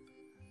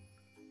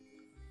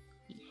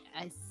 Yeah,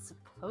 I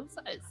suppose.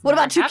 What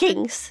about two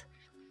kings?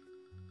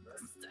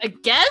 I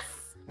guess.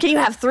 Can you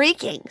have three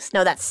kings?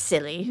 No, that's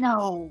silly.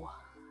 No.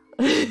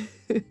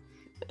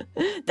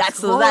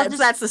 That's Well,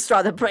 the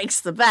straw that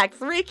breaks the back.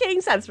 Three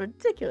kings? That's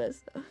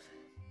ridiculous.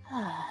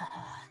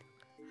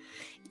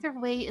 Either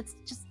way, it's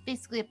just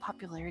basically a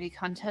popularity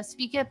contest. If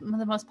you get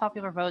the most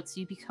popular votes,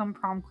 you become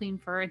prom queen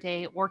for a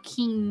day, or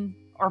king,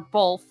 or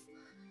both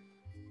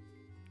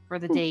for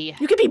the day.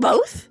 You could be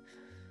both?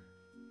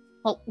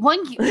 Well,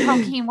 one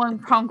prom king, one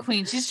prom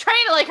queen. She's trying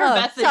to her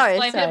best to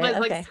explain it, but okay.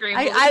 like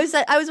screaming. I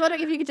was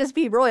wondering if you could just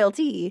be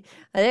royalty.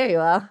 There you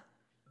are.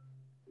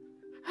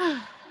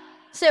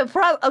 So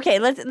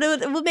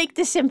we'll make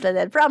this simpler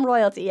then. Prom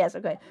royalty, yes,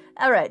 okay.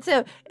 All right.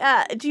 So,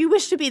 do you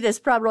wish to be this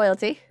prom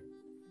royalty?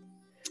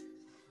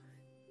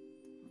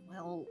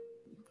 Well,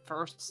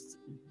 first,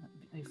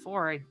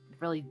 before I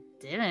really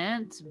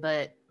didn't,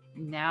 but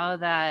now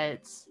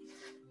that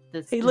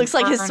this He looks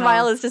like his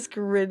smile is just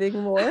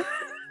grinning more.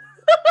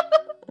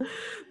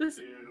 This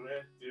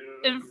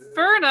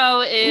Inferno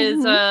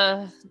is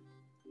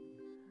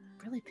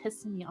really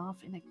pissing me off,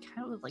 and I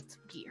kind of would like to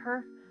beat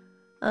her.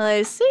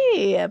 I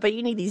see, but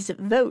you need these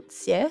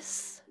votes,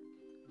 yes?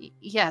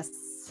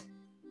 Yes.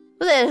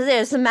 Well,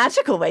 there's a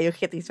magical way you can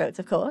get these votes,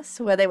 of course,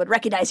 where they would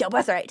recognize your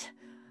birthright.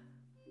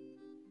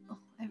 Oh,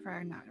 I'd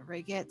rather not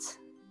rig it.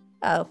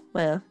 Oh,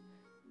 well.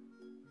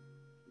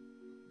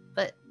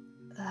 But,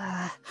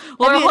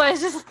 Lorelei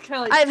is just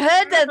kind of like... I've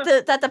heard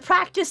that the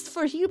practice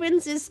for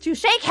humans is to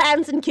shake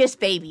hands and kiss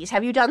babies.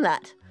 Have you done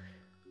that?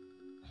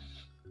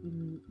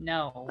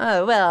 No.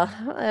 Oh, well,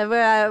 we're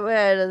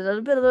at a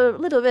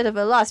little bit of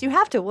a loss. You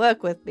have to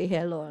work with me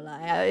here,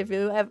 Lorelei. If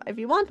you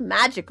want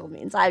magical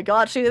means, I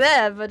got you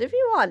there. But if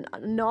you want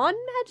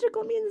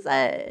non-magical means,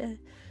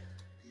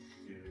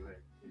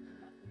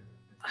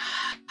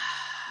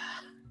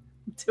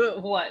 Do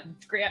it what?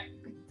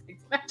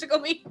 Magical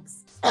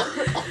means?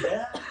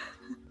 Yeah.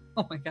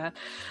 Oh my god.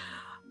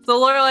 So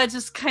Lorelei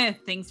just kind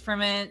of thinks for a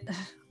minute.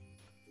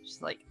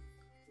 She's like,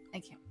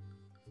 I can't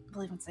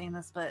believe I'm saying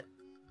this, but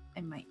I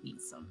might need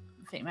some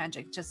fey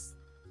magic just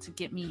to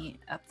get me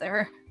up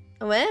there.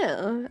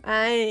 Well,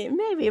 I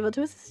may be able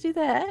to assist you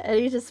there. And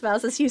he just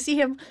smiles as you see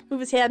him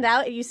move his hand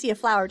out, and you see a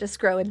flower just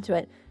grow into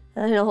it.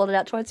 And he'll hold it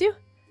out towards you.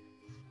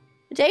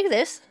 Take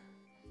this.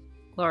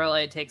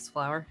 Lorelei takes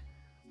flower.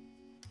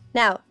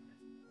 Now,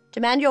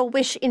 demand your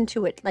wish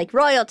into it, like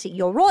royalty.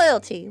 Your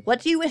royalty.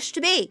 What do you wish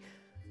to be?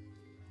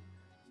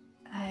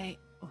 I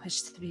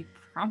wish to be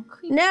prom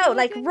queen. No,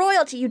 like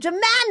royalty. You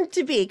demand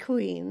to be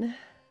queen.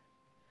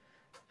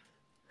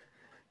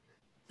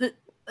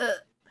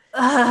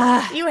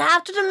 You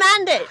have to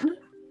demand it.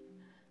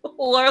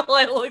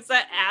 Lorelei looks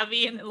at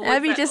Abby and looks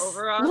Abby at just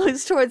Oberon.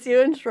 looks towards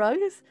you and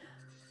shrugs.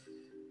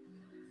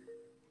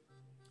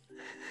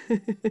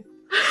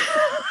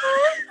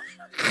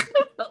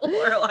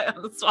 Lorelei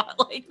on the spot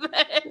like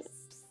this.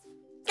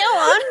 Go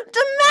on,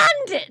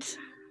 demand it.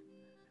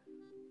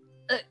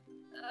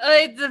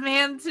 I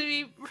demand to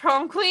be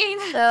prom queen.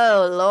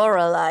 Oh,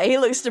 Lorelei. He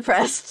looks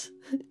depressed.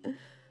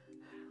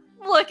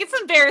 Look, it's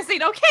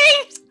embarrassing,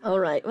 okay? All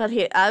right. Well,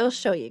 here, I will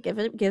show you.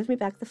 Give me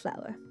back the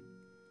flower.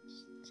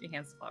 She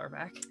hands the flower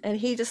back. And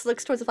he just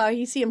looks towards the flower.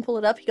 You see him pull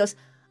it up. He goes,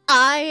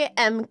 I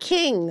am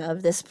king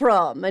of this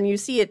prom. And you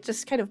see it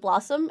just kind of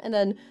blossom, and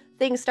then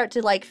things start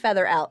to,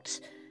 feather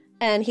out.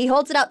 And he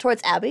holds it out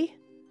towards Abby.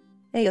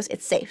 And he goes,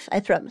 it's safe,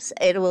 I promise.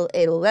 It'll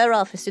wear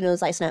off as soon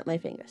as I snap my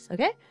fingers,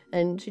 okay?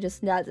 And she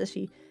just nods as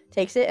she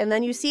takes it. And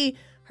then you see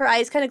her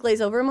eyes kind of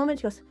glaze over a moment.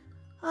 She goes,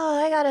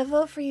 oh, I gotta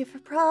vote for you for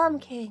prom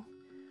king.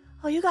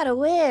 Oh, you gotta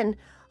win.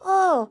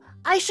 Oh,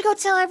 I should go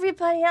tell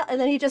everybody else. And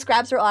then he just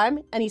grabs her arm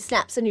and he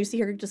snaps, and you see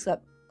her just go,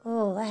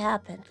 oh, what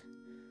happened?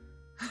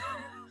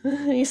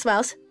 And he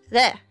smiles.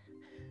 There.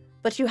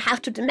 But you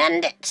have to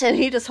demand it. And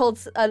he just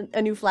holds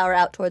a new flower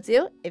out towards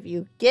you. If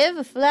you give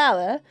a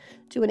flower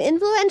to an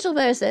influential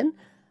person,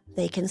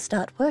 they can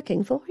start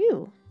working for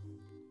you.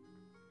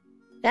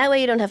 That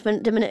way you don't have to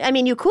diminish. I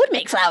mean, you could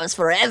make flowers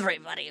for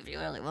everybody if you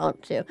really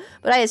want to.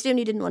 But I assume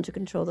you didn't want to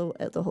control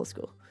the whole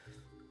school.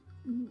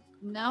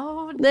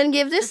 No. Then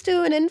give this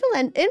to an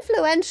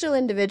influential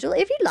individual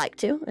if you'd like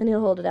to, and he'll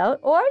hold it out.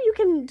 Or you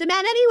can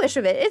demand any wish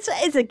of it.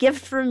 It's a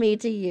gift from me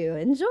to you.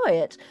 Enjoy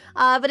it.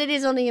 But it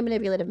is only a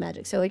manipulative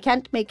magic, so it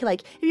can't make,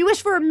 like, if you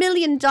wish for $1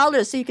 million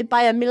so you could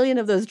buy 1 million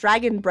of those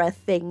dragon breath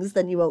things,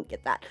 then you won't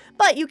get that.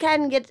 But you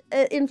can get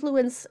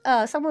influence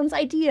someone's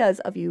ideas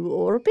of you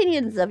or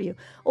opinions of you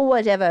or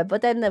whatever.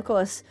 But then, of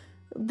course,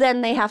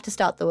 then they have to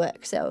start the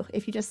work. So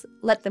if you just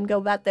let them go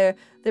about their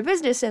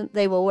business, and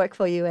they will work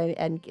for you,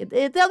 and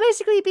they'll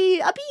basically be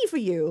a bee for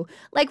you,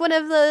 like one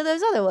of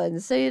those other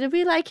ones. So it'll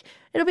be like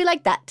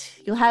that.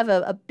 You'll have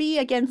a bee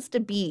against a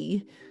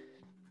bee.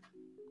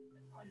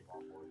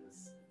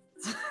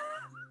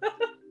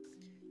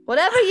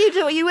 Whatever you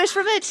do, you wish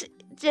from it,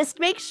 just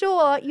make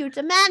sure you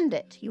demand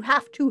it. You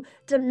have to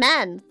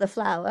demand the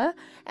flower,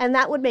 and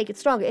that would make it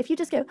stronger. If you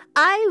just go,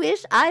 I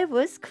wish I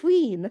was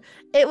queen,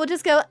 it will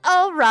just go,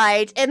 all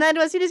right. And then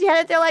as soon as you had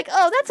it, they're like,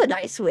 oh, that's a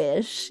nice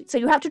wish. So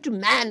you have to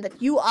demand that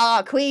you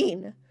are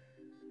queen.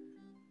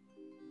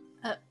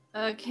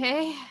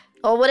 Okay.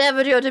 Or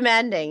whatever you're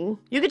demanding.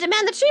 You could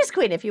demand that she's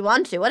queen if you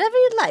want to, whatever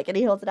you'd like. And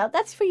he holds it out.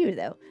 That's for you,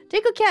 though.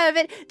 Take good care of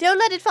it. Don't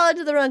let it fall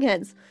into the wrong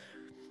hands.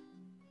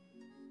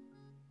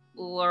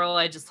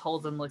 Lorelei just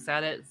holds and looks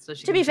at it. So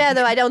she To be fair,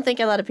 though, I don't think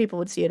a lot of people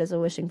would see it as a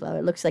wishing flower.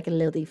 It looks like a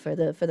lily for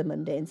the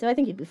mundane, so I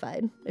think you'd be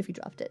fine if you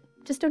dropped it.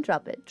 Just don't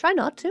drop it. Try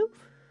not to.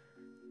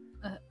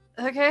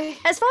 Okay.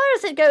 As far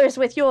as it goes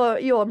with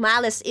your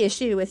malice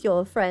issue with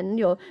your friend,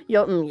 your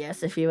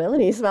yes, if you will,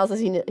 and he smiles as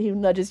he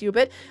nudges you a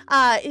bit,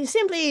 you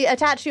simply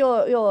attach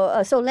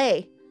your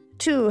soleil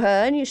to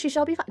her, and she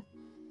shall be fine.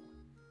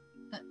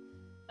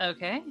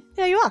 Okay.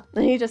 There you are.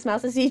 And he just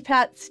smiles as he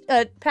pats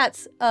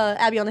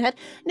Abby on the head.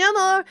 No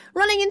more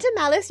running into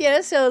malice,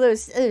 yes, so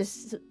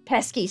those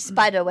pesky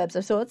spider webs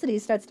of sorts, and he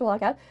starts to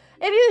walk out.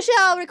 If you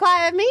shall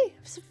require me,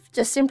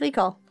 just simply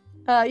call.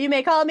 You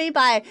may call me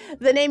by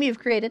the name you've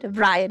created,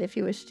 Brian, if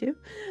you wish to.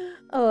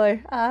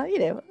 Or,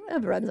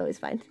 everyone's always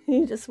fine.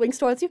 He just winks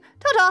towards you.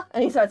 Ta-ta!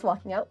 And he starts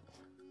walking out.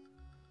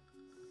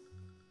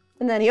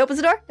 And then he opens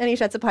the door, and he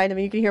shuts it behind him,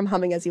 and you can hear him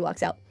humming as he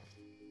walks out.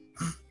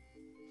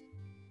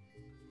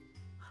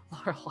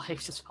 Lorelei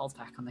just falls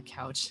back on the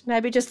couch. And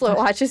Abby just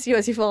watches you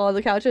as you fall on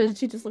the couch, and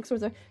she just looks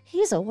towards her.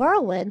 He's a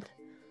whirlwind.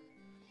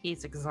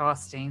 He's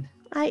exhausting.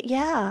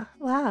 Yeah.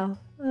 Wow.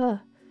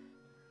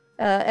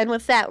 And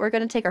with that, we're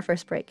going to take our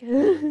first break.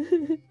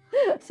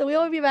 So we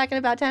will be back in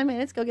about 10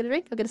 minutes. Go get a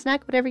drink, go get a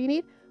snack, whatever you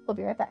need. We'll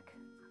be right back.